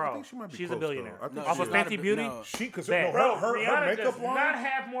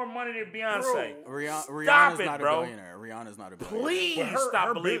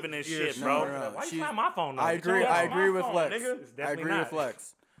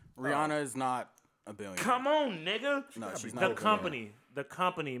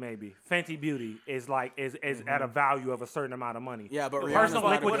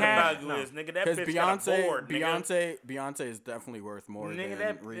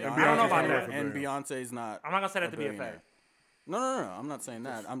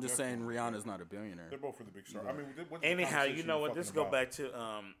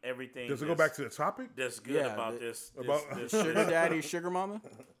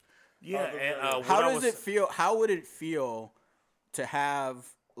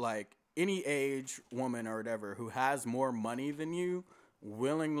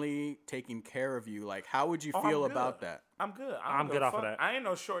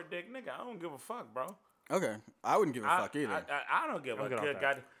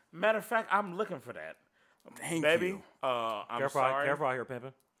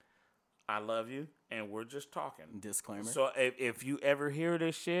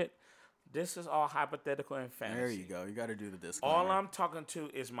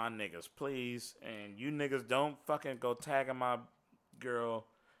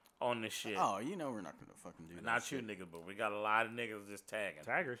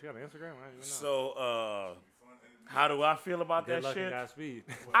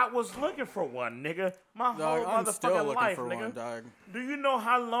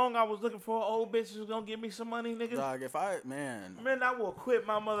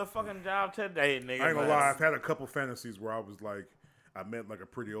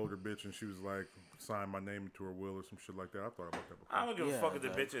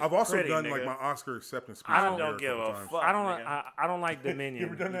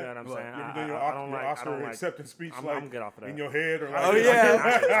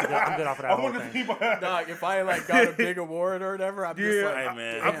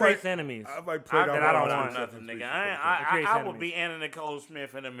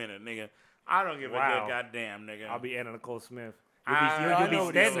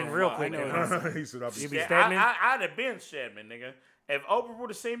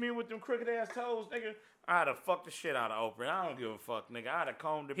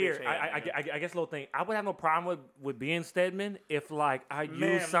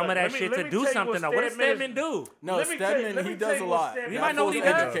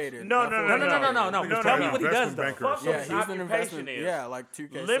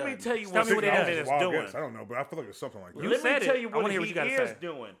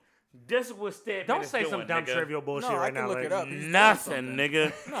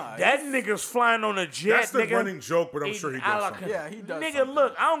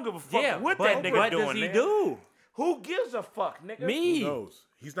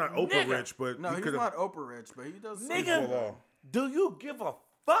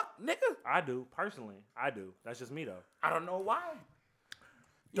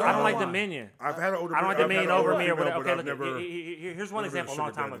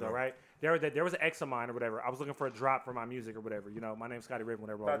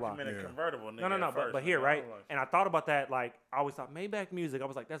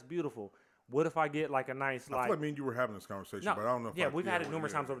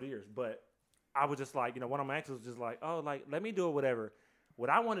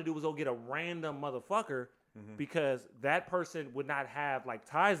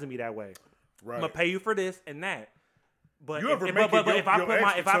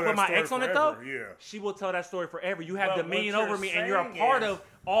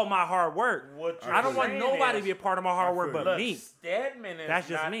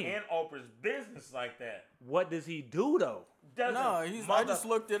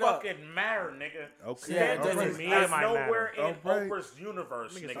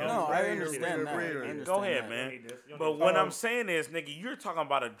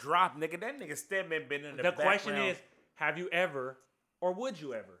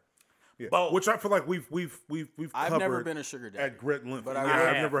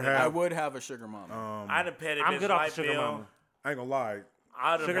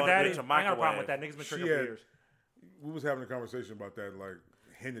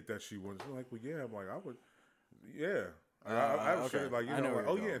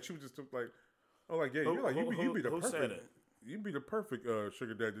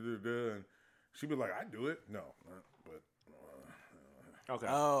 Okay.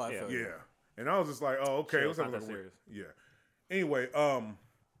 Oh, I feel Yeah. you. And I was just like, oh, okay. Chill, What's not up? that serious. Yeah. Anyway,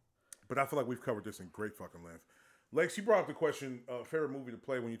 But I feel like we've covered this in great fucking length. Lex, you brought up the question, favorite movie to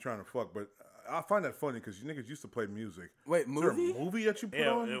play when you're trying to fuck, but I find that funny because you niggas used to play music. Wait, Is there movie? a movie that you put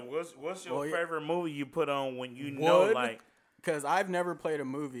on? What's your Well, yeah. favorite movie you put on when you know, like... Because I've never played a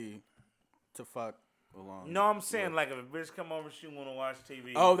movie to fuck along. No, I'm saying, like, if a bitch come over, she want to watch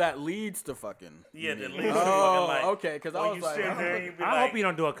TV. Oh, that leads to fucking. Yeah, that me. leads to fucking, Oh, like... okay, because I when was you like, sit there and you be I like... hope you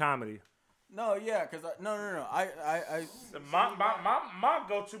don't do a comedy. no, yeah, because no. I My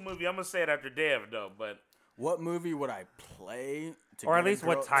go-to movie, I'm going to say it after Dev, though, but... what movie would I play to Or get at least a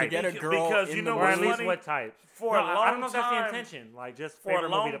girl, what type? to get a girl Because in you the know Or what's at movie? least funny? what type? For a I long don't know if that's the time- intention. Like, just For a favorite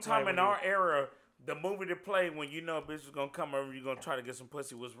long movie to play time with in you. our era, the movie to play when you know a bitch was going to come over, you're going to try to get some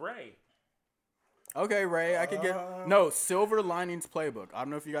pussy was Ray. Okay, Ray, I could get no Silver Linings Playbook. I don't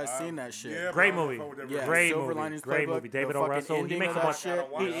know if you guys seen that shit. Yeah, Great bro, I movie. fuck with that Yeah, real Great Silver movie. Linings Great Playbook, movie. David the O. fucking Russell. He ending made of some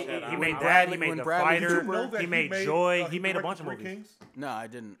that bunch. shit. He When made that. Bradley- He made when The Bradley Fighter. Cooper- know that He made made, Joy. he He made a directed bunch of Three movies. Kings? No, I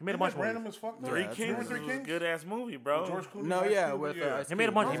didn't. He made a Isn't bunch that of random movies. as fuck? Yeah, Three that's Kings random. was Three a Kings? good-ass movie, bro. George Clooney, No, Ice yeah, Cube, with yeah. Ice He made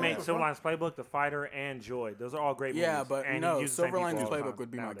a bunch. He Yeah. made Silver Linings Playbook, The Fighter, and Joy. Those are all great movies. Yeah, but and he no, uses the same Silver people Linings all the Playbook time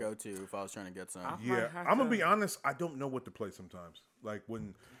would be my nowadays. go-to if I was trying to get some. Yeah, might have I'm gonna to- be honest. I don't know what to play sometimes. Like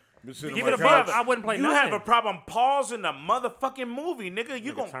when I'm sitting Give on it my a couch, buzz. I wouldn't play You nothing. have a problem pausing the motherfucking movie, nigga.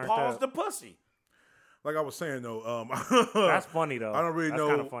 You Nigga gonna turned pause up. the pussy. like I was saying though, That's funny though. I don't really That's know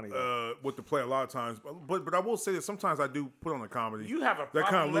kinda funny, though. what to play a lot of times, but I will say that sometimes I do put on a comedy. You have a that kind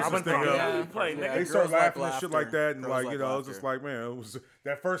problem of loosens listening things to up. movie play, Yeah. nigga. They girls start like laughing and shit like laughter. that, and Girls like like you know, it's just laughter. like man, it was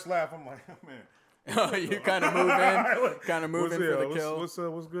that first laugh. I'm like, oh, man. You kind of move in, kind of move in for the kill.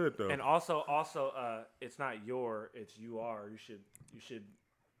 What's good though? And also, it's not it's you are. You should.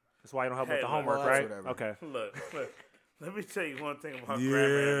 That's why you don't help with Hey, the look, homework, well, right? that's Okay. Look. Let me tell you one thing about Yeah,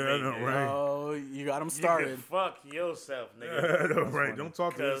 Grandma I and know, me, nigga. right? Oh, you got them You started. can fuck yourself, I nigga. know, right? Don't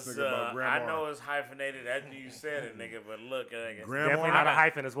talk to this Because nigga about grandma. I know it's hyphenated after you said it, nigga. But look, nigga. Grandma. Definitely not a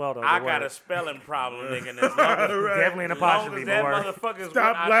hyphen as well, though. I the got word. a spelling problem, nigga. And as long as, Definitely an as long apostrophe, as that boy. motherfucker's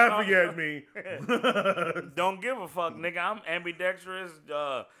Stop what I laughing talk- at me. Don't give a fuck, nigga. I'm ambidextrous,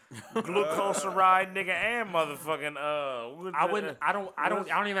 glucosamide, nigga, and motherfucking I wouldn't. I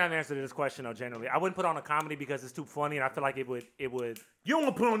don't even have an answer to this question though. Generally, I wouldn't put on a comedy because it's too funny, and I feel like it would. You don't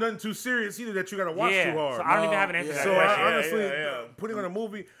want to put on nothing too serious either that you got to watch Yeah. too hard. So I don't even have an answer Yeah. to So that question. honestly, yeah. putting on a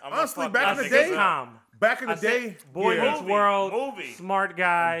movie, I'm honestly, a fuck- back in I the think it's day, Sitcom. back in the I said, day, Boy yeah. Meets World, Movie. Smart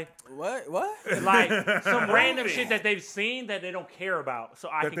Guy, What? like some random Movie. shit that they've seen that they don't care about, so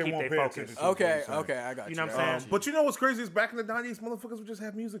I That can they keep won't their pay focus. attention to. Okay, saying. okay, I got you. You know what I I'm got saying? But you know what's crazy is back in the 90s, motherfuckers would just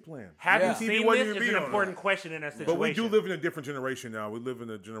have music playing. Have Yeah. you TV seen wasn't this? even Is be an on important that. question in that situation. But we do live in a different generation now. We live in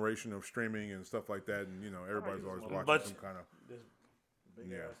a generation of streaming and stuff like that, and you know everybody's always watching But- some kind of.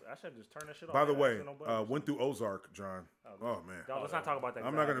 Yeah. I should just turn that shit off. By the I way, ain't no buttons. went through Ozark, John. Oh man, Let's not talk about that.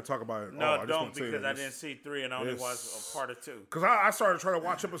 I'm not gonna talk about it. No, I just don't want to say because that I didn't see 3 and I only it's- watched a part of 2. Because I started trying to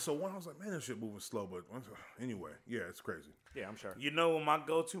watch episode 1. I was like, man, this shit moving slow. But anyway, yeah, it's crazy. Yeah, I'm sure. You know what my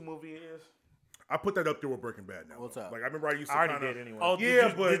go-to movie is? I put that up there with Breaking Bad now. What's though. up? Like I remember I used to I already kind of. did anyway. Oh, Yeah,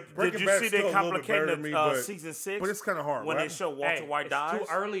 did you, but did Breaking you Bad's see still they a little bit better complicated to me, but- season 6? But it's kind of hard. when What they happened? show Walter White dies. It's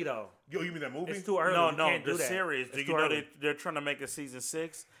too early though. Yo, you mean that movie? It's too early. No, You no, can't the do that. series. It's Do too you know early. they're trying to make a season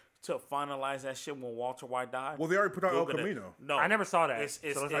 6 to finalize that shit when Walter White died? Well, they already put out El Google it. Camino. No, I never saw that. It's, so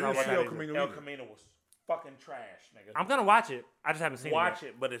let's not it's, talk about see that El either. Camino El either. Camino was fucking trash, nigga. I'm gonna watch it. I just haven't seen Watch it.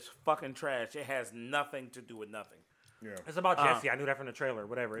 it, but it's fucking trash. It has nothing to do with nothing. Yeah. It's about Jesse. I knew that from the trailer.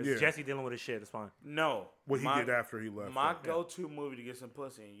 Whatever. It's Yeah. Jesse dealing with his shit. It's fine. No. What he my- did after he left. My Yeah. go-to movie to get some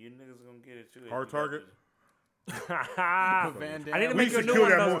pussy, and you niggas gonna get it too. Hard Target? I Van need to Damme. We make used you a to new kill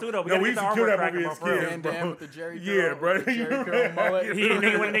one of that those movie. too, though. We No, gotta we get the used to kill artwork that cracking, movie my as friend. kids. Van Damme with the Jerry curl. Yeah, bro. with the Jerry curl mullet. He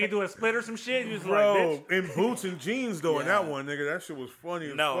nigga when a nigga do a split or some shit. He was like, Bro, bitch. in boots and jeans though, in that Yeah. one, nigga, that shit was funny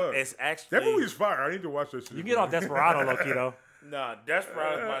as No, fuck. it's actually That movie's fire. I need to watch that shit. You can get off Desperado, low key though. Nah,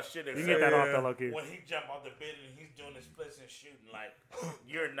 Desperado's my shit. You can get that off Yeah. though, low key. When he jump off the bed and he's doing the splits and shooting, like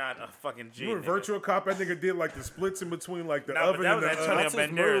you're not a fucking G. You were nigga. Virtual Cop. That nigga did like the splits in between like the No, but oven that and was the. Antonio That's his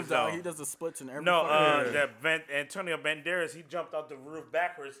Banderas, move, though. though. He does the splits in every No, fucking Antonio Banderas, he jumped off the roof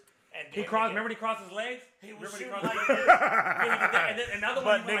backwards and He crossed. Remember when he crossed his legs? He was Remember shooting crossed like his this. legs? Yeah, he did that. And then another one,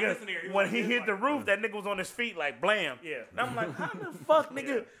 But he went like nigga, this in the air. He was when like he this, hit like- the roof, that nigga was on his feet like blam. Yeah. And I'm like, how the fuck,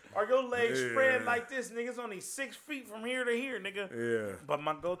 nigga, are your legs Yeah. spread like this? Nigga's only 6 feet from here to here, nigga. Yeah. But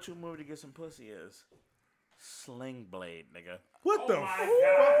my go-to movie to get some pussy is Sling Blade, nigga. What the my fuck?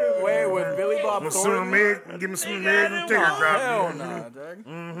 God. is Wait, with Billy Bob Some Thornton? meg, give me some Nigga, meg, I and take a didn't drop. Hell nah, dog.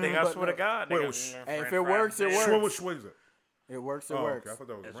 Nigga, I swear to God, Wait, nigga. Hey, if it works, it works. What is it? It works, it Oh, works. okay. I thought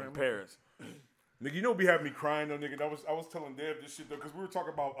that was It's from Rambo. Paris. Nigga, you know be having me crying though, nigga. I was telling Deb this shit though, because we were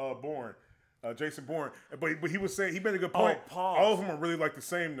talking about Bourne, Jason Bourne, but he was saying he made a good point. pause. All of them are really like the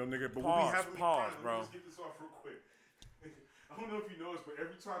same though, nigga. But Pause, we have me pause, crying. bro. Let's get this off real quick. I don't know if you noticed, but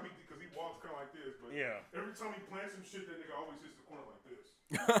every time because he walks kind of like this, but every time he plants some shit, that nigga always hits the corner like this.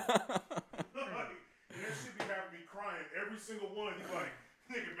 And that shit be having me crying. Every single one, he's like,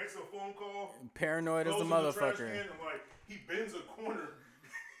 nigga makes a phone call. Paranoid as a motherfucker. And like, he bends a corner.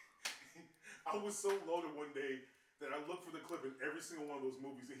 I was so loaded one day that I looked for the clip in every single one of those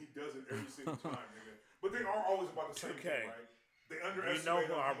movies, and he does it every single time, nigga. But they are always about the same thing, right? They underestimate. You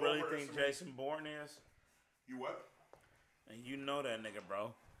know who I really think Jason Bourne is? You what? And you know that nigga,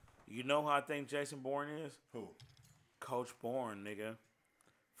 bro. You know who I think Jason Bourne is? Who? Coach Bourne, nigga.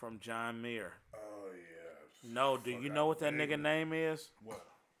 From John Muir. Oh, yeah. No, do you know what that nigga name is? What?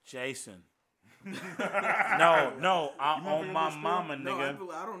 Jason. No, on my mama, nigga.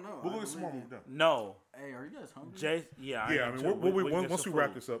 No, I don't know. We'll look at some more. Done. No. Hey, are you guys hungry? Yeah, I mean, once we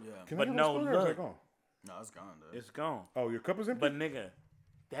wrap this up. Yeah. Can but I get no, one spoon, or is look. that gone? No, it's gone, though. It's gone. Oh, your cup is empty? But nigga,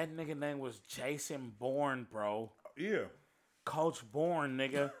 that nigga name was Jason Bourne, bro. Yeah. Coach Bourne,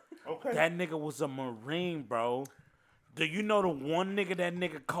 nigga. Okay. That nigga was a Marine, bro. Do you know the one nigga that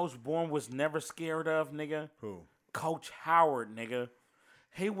nigga Coach Bourne was never scared of, nigga? Who? Coach Howard, nigga.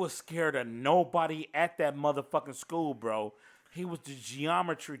 He was scared of nobody at that motherfucking school, bro. He was the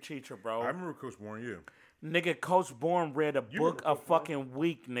geometry teacher, bro. I remember Coach Bourne, yeah. Nigga, Coach Bourne read a book a fucking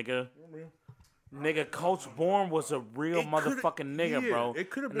week, nigga. Nigga, Coach Bourne was a real motherfucking nigga, bro. It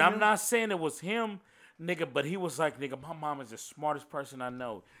could have been And I'm him. not saying it was him, nigga, but he was like, nigga, my mom is the smartest person I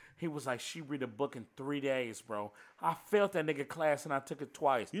know. He was like, she read a book in 3 days, bro. I failed that nigga class and I took it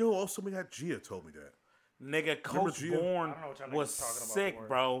twice. You know, also somebody had Gia told me that. Nigga, Coach Gia? Bourne I don't know what y'all niggas was talking about sick, for.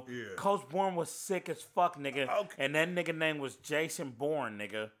 bro. Yeah. Coach Bourne was sick as fuck, nigga. Okay. And that nigga name was Jason Bourne,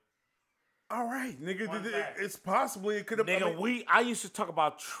 nigga. All right, nigga. Fun fact. It's possibly it could have Nigga, I mean, I used to talk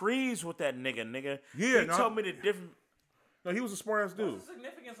about trees with that nigga. Yeah, he no, told me the different. No, he was a smart ass dude. What's the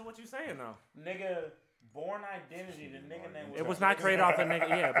significance of what you saying, though? Nigga, Born Identity, the nigga name was. It was not created off a nigga,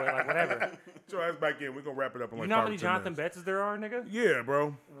 yeah, but like whatever. So ass back in. We're gonna wrap it up in like You know how 5 many or 10 Jonathan minutes. Betts there are, nigga? Yeah,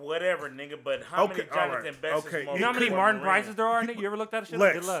 bro. Whatever, nigga, but how Okay, many all right, Jonathan Betts okay. is more You know how many than Martin Marine? Prices there are, nigga? You ever looked at that shit?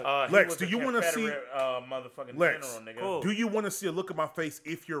 Lex. Good luck. He Lex, was do a you wanna see- Confederate, motherfucking Lex, general, nigga? Cool. Do you want to see a look at my face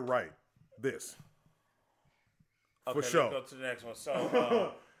if you're right? This. Okay, For sure. Let's go to the next one.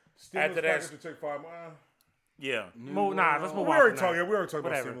 So, after that, to take 5 miles. yeah. Let's move We on. already from talked. that. Yeah, we already talked about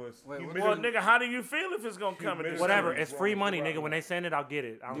Whatever. stimulus. Wait, what's Well, nigga, how do you feel if it's gonna come in this? Whatever. Humidity. It's free money, nigga. When they send it, I'll get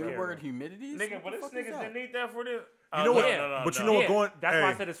it. I don't Your care. word humidity? Nigga, but this niggas didn't need that for this. You know what? No, But you know what? Yeah, Going. that's why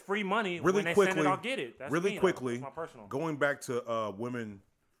I hey, said it's free money. really when they quickly. send it, I'll get it. That's really me, though. quickly. That's my personal. Going back to women,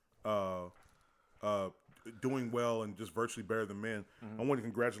 doing well and just virtually better than men. I want to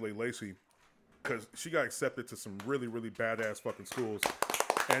congratulate Lacey because she got accepted to some really, really badass fucking schools,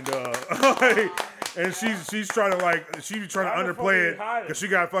 and and she's trying to underplay it because she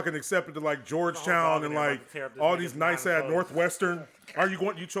got fucking accepted to like Georgetown and like all these nice ass Northwestern. Are you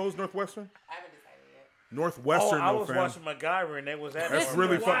going? You chose Northwestern? I haven't decided yet. Northwestern, I no was fam. watching MacGyver and they was at That's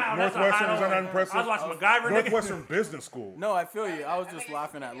really Wow, fucking that's a Northwestern. high Is that not note. impressive? I was watching MacGyver, nigga. Northwestern Business School. No, I feel you. I was just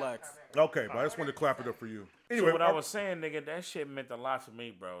laughing at Lex. Okay, but I just wanted to clap it up for you. So Anyway, what I was saying, nigga, that shit meant a lot to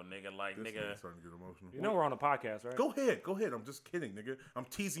me, bro. Nigga, like, this nigga. nigga's starting to get emotional. You know we're on a podcast, right? Go ahead. I'm just kidding, nigga. I'm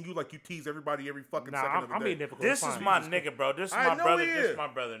teasing you like you tease everybody every fucking Nah, second of the I'm day. being difficult. This It's is fine. my nigga, bro. This is I my know brother. he This is. is my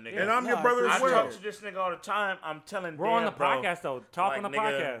brother, nigga. And I'm your Nah, brother for I as well. talk to this nigga all the time. I'm telling We're on the Dev, bro, podcast, though. Talk on the Like,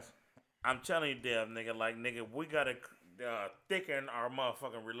 nigga, podcast. I'm telling you, Dev, nigga, like, nigga, we gotta thicken our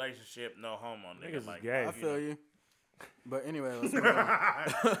motherfucking relationship. No homo, nigga. Niggas is Like, gay. I feel you. But anyway, let's move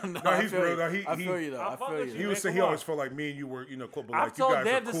on. No, I he's feel real. you. No, I feel you, though. I'll I fuck feel with you. He you. would Man, say come he on. always felt like me and you were, cool, but I've like you told guys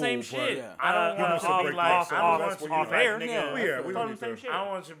Dev are the cool. same but- shit. Yeah. I don't You want know, to so be like, off I air, want to be off like, air. nigga. Yeah, we Told don't him need the same that. shit. I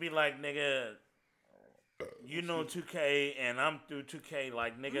want to be like, nigga. You know 2K and I'm through 2K,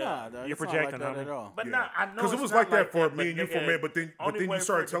 like, nigga. Nah, dog, You're it's not projecting, like that homie. at all. But Yeah. not, I know Because it it's was not like that for but me and you for a nigga, minute, but then only you way for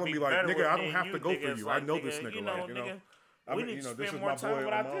started it to telling be me like, better nigga, with I me don't and have you to go for niggas, you. I like, know this nigga, you know, like, you know. nigga, I we mean, need you to know, this spend is more my time boy on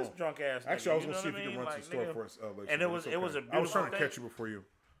without my this own. drunk ass. Actually, I was nigga, gonna see you if you know could what run I some mean? store for us later. And but it was it's a okay. beautiful I was trying to thing. catch you before you,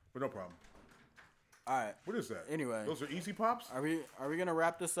 but no problem. All right. What is that? Anyway. Those are Easy Pops? Are we gonna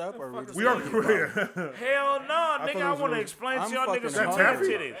wrap this up or are we just We are. gonna keep going? Hell no, thought nigga. it I was want to a- explain I'm to y'all fucking niggas some hungry.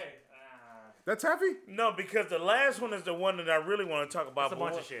 titties. That's happy? No, because the last one is the one that I really want to talk about. It's a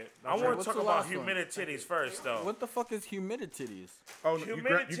bunch but of shit. I want to What's talk the about last one? humidity titties first, though. What the fuck is humidities? Oh, you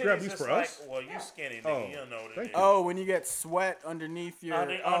Humidity grabbed titties these is for like, us? well, you skinny nigga. Oh, You don't know what it thank is. you. Oh, when you get sweat underneath your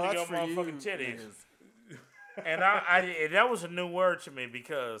Under that's your for you. motherfucking titties. niggas. And I that was a new word to me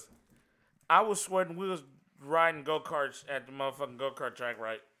because I was sweating. We was riding go-karts at the motherfucking go-kart track,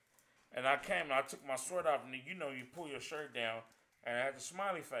 right? And I came and I took my sweat off, and you know you pull your shirt down, and I had the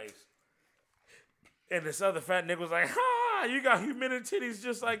smiley face. And this other fat nigga was like, ha! nah, you got humidity titties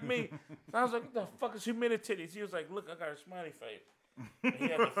just like me. And I was like, what the fuck is humidity titties? He was like, look, I got a smiley face. And he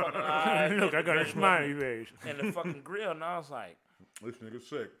had the fucking eye. Look, I got a smiley face. And the fucking grill. And I was like, This nigga's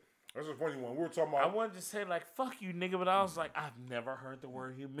sick. That's a funny one. We were talking I about. wanted to say, like, fuck you, nigga, but I was like, I've never heard the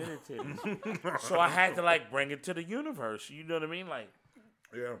word humidity titties. So I had to, like, bring it to the universe. You know what I mean? Like,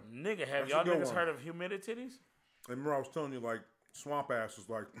 Yeah. nigga, have That's a y'all good niggas one. heard of humidity titties? And remember, I was telling you, like, swamp ass is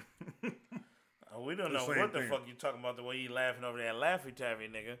like. We don't The know same what the thing. fuck you talking about the way you laughing over there, Laffy Taffy,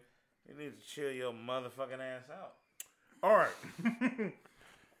 nigga. You need to chill your motherfucking ass out. All right.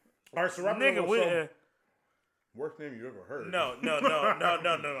 All right, so wrap it Nigga, up we... with some worst name you ever heard. No.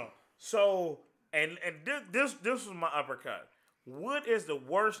 So, and this was my uppercut. What is the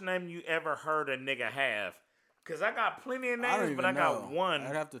worst name you ever heard a nigga have? Because I got plenty of I don't names, even but I got know. one.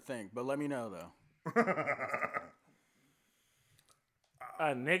 I'd have to think, but let me know though.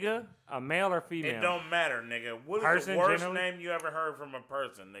 A nigga, a male or female? It don't matter, nigga. What is Person, the worst generally? name you ever heard from a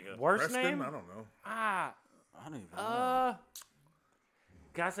person, nigga? Worst Preston? name? I don't know. I don't even know.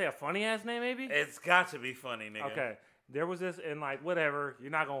 Can I say a funny ass name maybe? It's got to be funny, nigga. Okay. There was this in like whatever.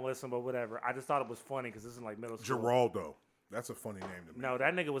 You're not gonna listen, but whatever. I just thought it was funny because this is like middle school. Geraldo. That's a funny name to me. No,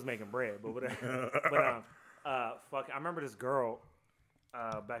 that nigga was making bread, but whatever. Fuck. I remember this girl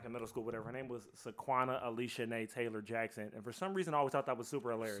back in middle school, whatever. Her name was Saquana Alicia Nay Taylor Jackson, and for some reason I always thought that was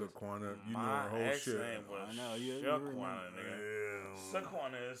super hilarious. Saquana, you know My her whole ex shit. name was I know, you Shaquana, remember. nigga.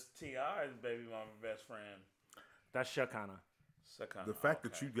 Saquana is T.I.'s baby mama best friend. That's Shakana. Saquana. The fact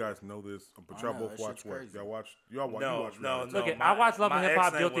that you guys know this, but I y'all know, both that watch shit's what? crazy. Y'all watch? Y'all watch? No, you watch no, reality. no. Look, my- I watch Love and my Hip Hop,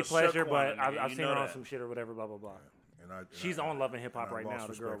 ex name guilty was pleasure, Shaquana, but nigga. I've You seen know her on that. some shit or whatever, blah blah blah. And She's on Love and Hip Hop and I right lost now, the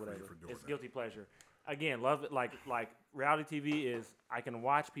respect girl, for you whatever. for doing It's that. guilty pleasure. Again, love it like reality TV is. I can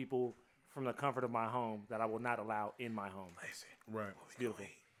watch people from the comfort of my home that I will not allow in my home. Right. It's beautiful.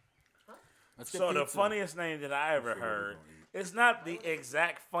 Let's get So the pizza. funniest name that I ever heard, it's not the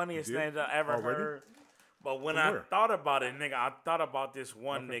exact funniest You did? name that I ever Already? heard, but when From I where? thought about it, nigga, I thought about this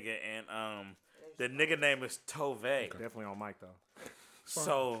one nigga, and the nigga name is Tove. Definitely on mic though.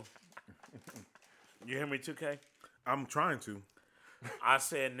 So, you hear me, 2K? I'm trying to. I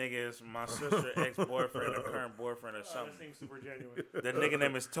said nigga is my sister ex-boyfriend or current boyfriend or something. seems super genuine. The nigga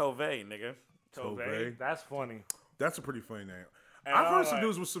name is Tove, nigga. Tove. That's funny. That's a pretty funny name. And I've I'm heard some like-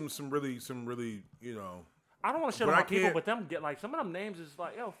 dudes with some really, you know. I don't want to shit But on I my people, can't- but them get like some of them names is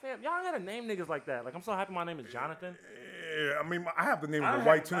like, yo, fam, y'all gotta name niggas like that. Like I'm so happy my name is Jonathan, Yeah, I mean, I have the name I of a have-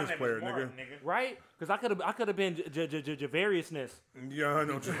 white my tennis name is player, Martin, nigga. right? Because I could have been Javariousness. Yeah, I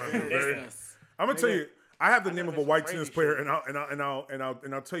know what you're talking about. Business. I'm gonna tell Nigga, you, I have the I name know of a this white crazy tennis player, shit.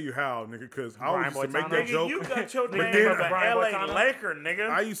 and I'll tell you how, nigga, because I Brian always used to make Boitano. that Nigga, joke. you got your But name then- of an Brian LA Boitano? Laker, nigga.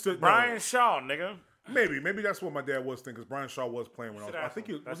 I used to Brian no, Shaw, nigga. maybe that's what my dad was thinking, because Brian Shaw was playing when I was. Should I ask think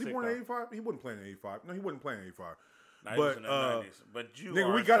him. was That's he sick, born in though. '85? He wasn't playing in '85. No, he wasn't playing in '85. Nah, he But was in the 90s. But you nigga,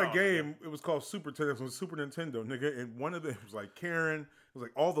 are we got Shaw, a game. It was called Super Tennis. It was Super Nintendo, nigga. And one of them was like Karen. It was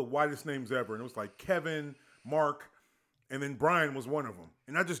like all the whitest names ever. And it was like Kevin, Mark, and then Brian was one of them.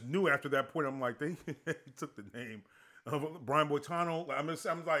 And I just knew after that point, I'm like, they took the name of Brian Boitano. I'm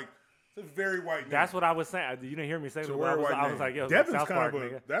like, it's a very white name. That's what I was saying. You didn't hear me say It's that. a But very white I was name. like, yo, Devin's South kind Park, of a,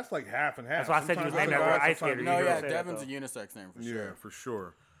 nigga. that's like half and half. That's why I said you was Sometimes named it's a after guy, an ice sometimes skater. No, You yeah, don't say that, Devin's a though. unisex name for Yeah, sure. for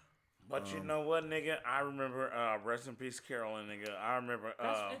sure. But you know what, nigga? I remember, rest in peace, Carolyn, nigga. I remember,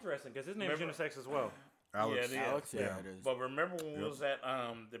 That's interesting because his name is remember- unisex as well. Alex. Yeah, Alex, yeah, Yeah. it is. But remember when we Yep. was at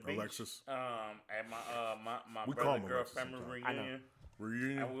the beach, Alexis. at my We call brother him girl Alexis family sometimes. I know. reunion,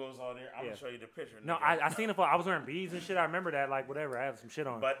 Reunion. and we was all there. I'm Yeah. gonna show you the picture. No, nigga. I seen it. I was wearing beads and shit. I remember that. Like whatever. I had some shit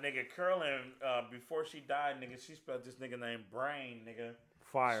on. But nigga, Carolyn, before she died, nigga, she spelled this nigga named Brain, nigga.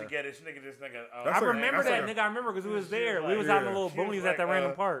 Fire. She get this nigga. I That's like- remember that's that like nigga. I remember because we was She there. was We was like- out in the little she was boonies like, at that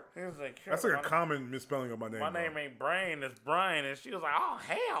random park. He was like, That's like a Carolyn, common misspelling of my name. my though. name ain't Brain, it's Brian. And she was like, oh,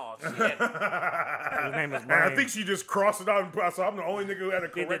 hell, shit. His name is And Brian. I think she just crossed it out, and so I'm the only nigga who had a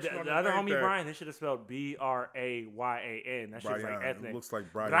The correction on the other name homie tag. Brian, they should have spelled Bryan. That shit's like Brian. ethnic. It looks like I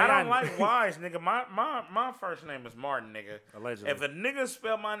Brian. Brian. don't like Y's, nigga. My first name is Martin, nigga. Allegedly. If a nigga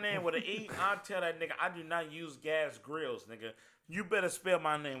spell my name with an E, I tell that nigga I do not use gas grills, nigga. You better spell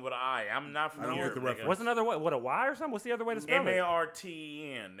my name with an I. I'm not from I don't here, get the nigga. reference. What's another way? What, a Y or something? What's the other way to spell it?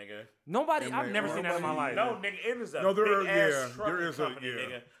 M-A-R-T-E-N, nigga. Nobody. I've never seen that in my life. No, nigga, it is a No, there big are, ass yeah, trucking there is a, company, yeah.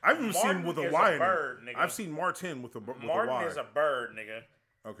 nigga. I've even seen Martin with a is Y a in bird, it. nigga. I've seen Martin with a Martin Y. is a bird, nigga.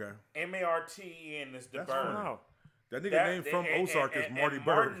 Okay. M-A-R-T-E-N is the That's bird. Wow. That nigga That- name from and- Ozark and- is Marty and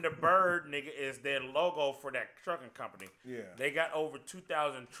Bird. Martin the Bird, nigga, is their logo for that trucking company. Yeah. They got over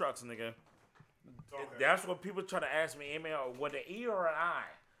 2,000 trucks, nigga. That's what people try to ask me, M-A-R, what an E or an I?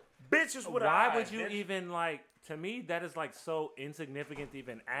 Bitches with an I. Why would you bitch. even like? To me, that is like so insignificant to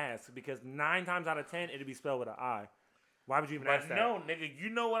even ask because 9 times out of 10 it'd be spelled with an I. Why would you even ask that? No, nigga, you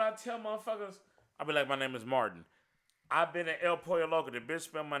know what I tell motherfuckers? I be like, my name is Martin. I've been at El Pollo Loco. The bitch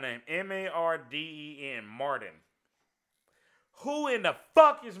spelled my name Marden. Martin. Who in the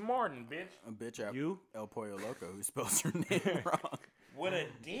fuck is Martin, bitch? A bitch at You? El Pollo Loco who spells your name wrong. With a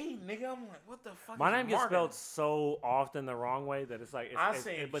D, nigga. I'm like, what the fuck? My is name gets Martin? spelled so often the wrong way that it's like but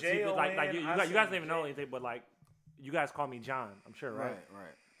see, like you guys don't even know anything, but like you guys call me John, I'm sure, right?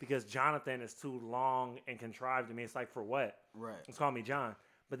 Right. Because Jonathan is too long and contrived to me. It's like, for what? Right. It's call me John.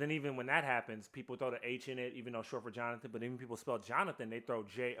 But then even when that happens, people throw the H in it, even though it's short for Jonathan. But even people spell Jonathan, they throw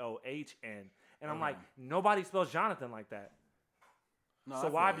John. And I'm like, nobody spells Jonathan like that. No, So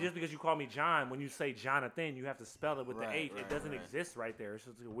why, just because you call me John, when you say Jonathan, you have to spell it with the H? It doesn't exist right there. It's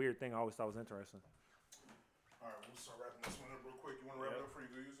just a weird thing I always thought was interesting. All right, we'll start wrapping this one up real quick. You want to wrap it up for you,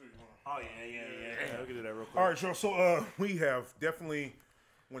 Goose, or you want to? Oh, yeah. We can do that real quick. All right, so we have definitely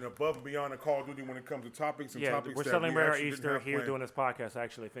went above and beyond the Call of Duty when it comes to topics and topics we're that celebrating we our actually didn't Easter have here planned. doing this podcast,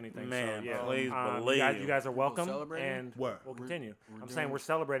 actually, if anything. Man, so, yeah. please You guys are welcome, celebrating? and What? we'll continue. we're I'm saying doing- we're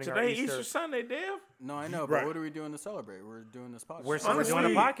celebrating our Today, Easter. Easter Sunday, Dev. No, I know, Right. but what are we doing to celebrate? We're doing this podcast. We're Honestly,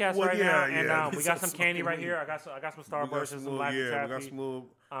 doing a podcast well, right yeah, now, yeah. and we got some It's candy right fucking here. I got some We got Starbursts some and some little- Laffy we got Taffy. some little.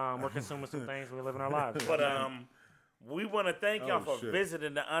 We're consuming some things. We're living our lives. But we want to thank y'all for shit.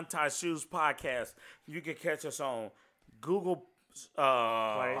 visiting the Untied Shoes podcast. You can catch us on Google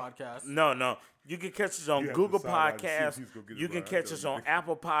podcast. No. You can catch us on You have Google to decide, like, Podcasts. see if he's gonna get it You can right. catch us on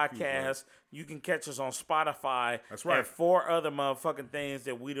Apple Podcasts. You can catch us on Spotify. That's right. And 4 other motherfucking things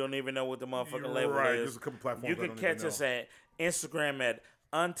that we don't even know what the motherfucking You're label right. is. There's a couple platforms You I can don't catch even us know. at Instagram at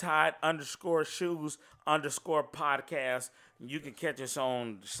untied_shoes_podcast. You can catch us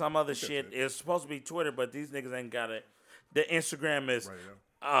on some other shit. It's supposed to be Twitter, but these niggas ain't got it. The Instagram is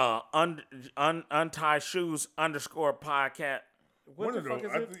untied shoes _podcast. What One the of fuck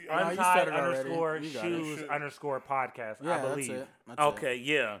those. is it? you Untied said it already. _shoes You got it. _podcast. Yeah, I believe that's it. That's Okay,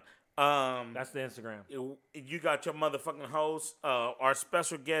 yeah. that's the Instagram. You got your motherfucking host, our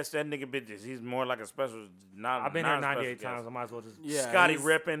special guest, that nigga bitches. He's more like a special. I've been here 98 times. I might as well just. Yeah, Scotty he's-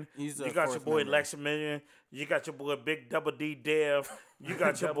 Rippin. he's the You got your fourth boy member. Leximillion. You got your boy Big Double D Dev. You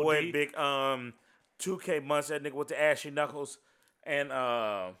got your Double boy D. Big 2K Months, that nigga with the ashy knuckles. And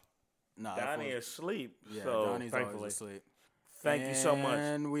Nah, Donnie is asleep. Yeah, so Donnie's thankfully. always asleep. thank you so much.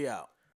 And we out.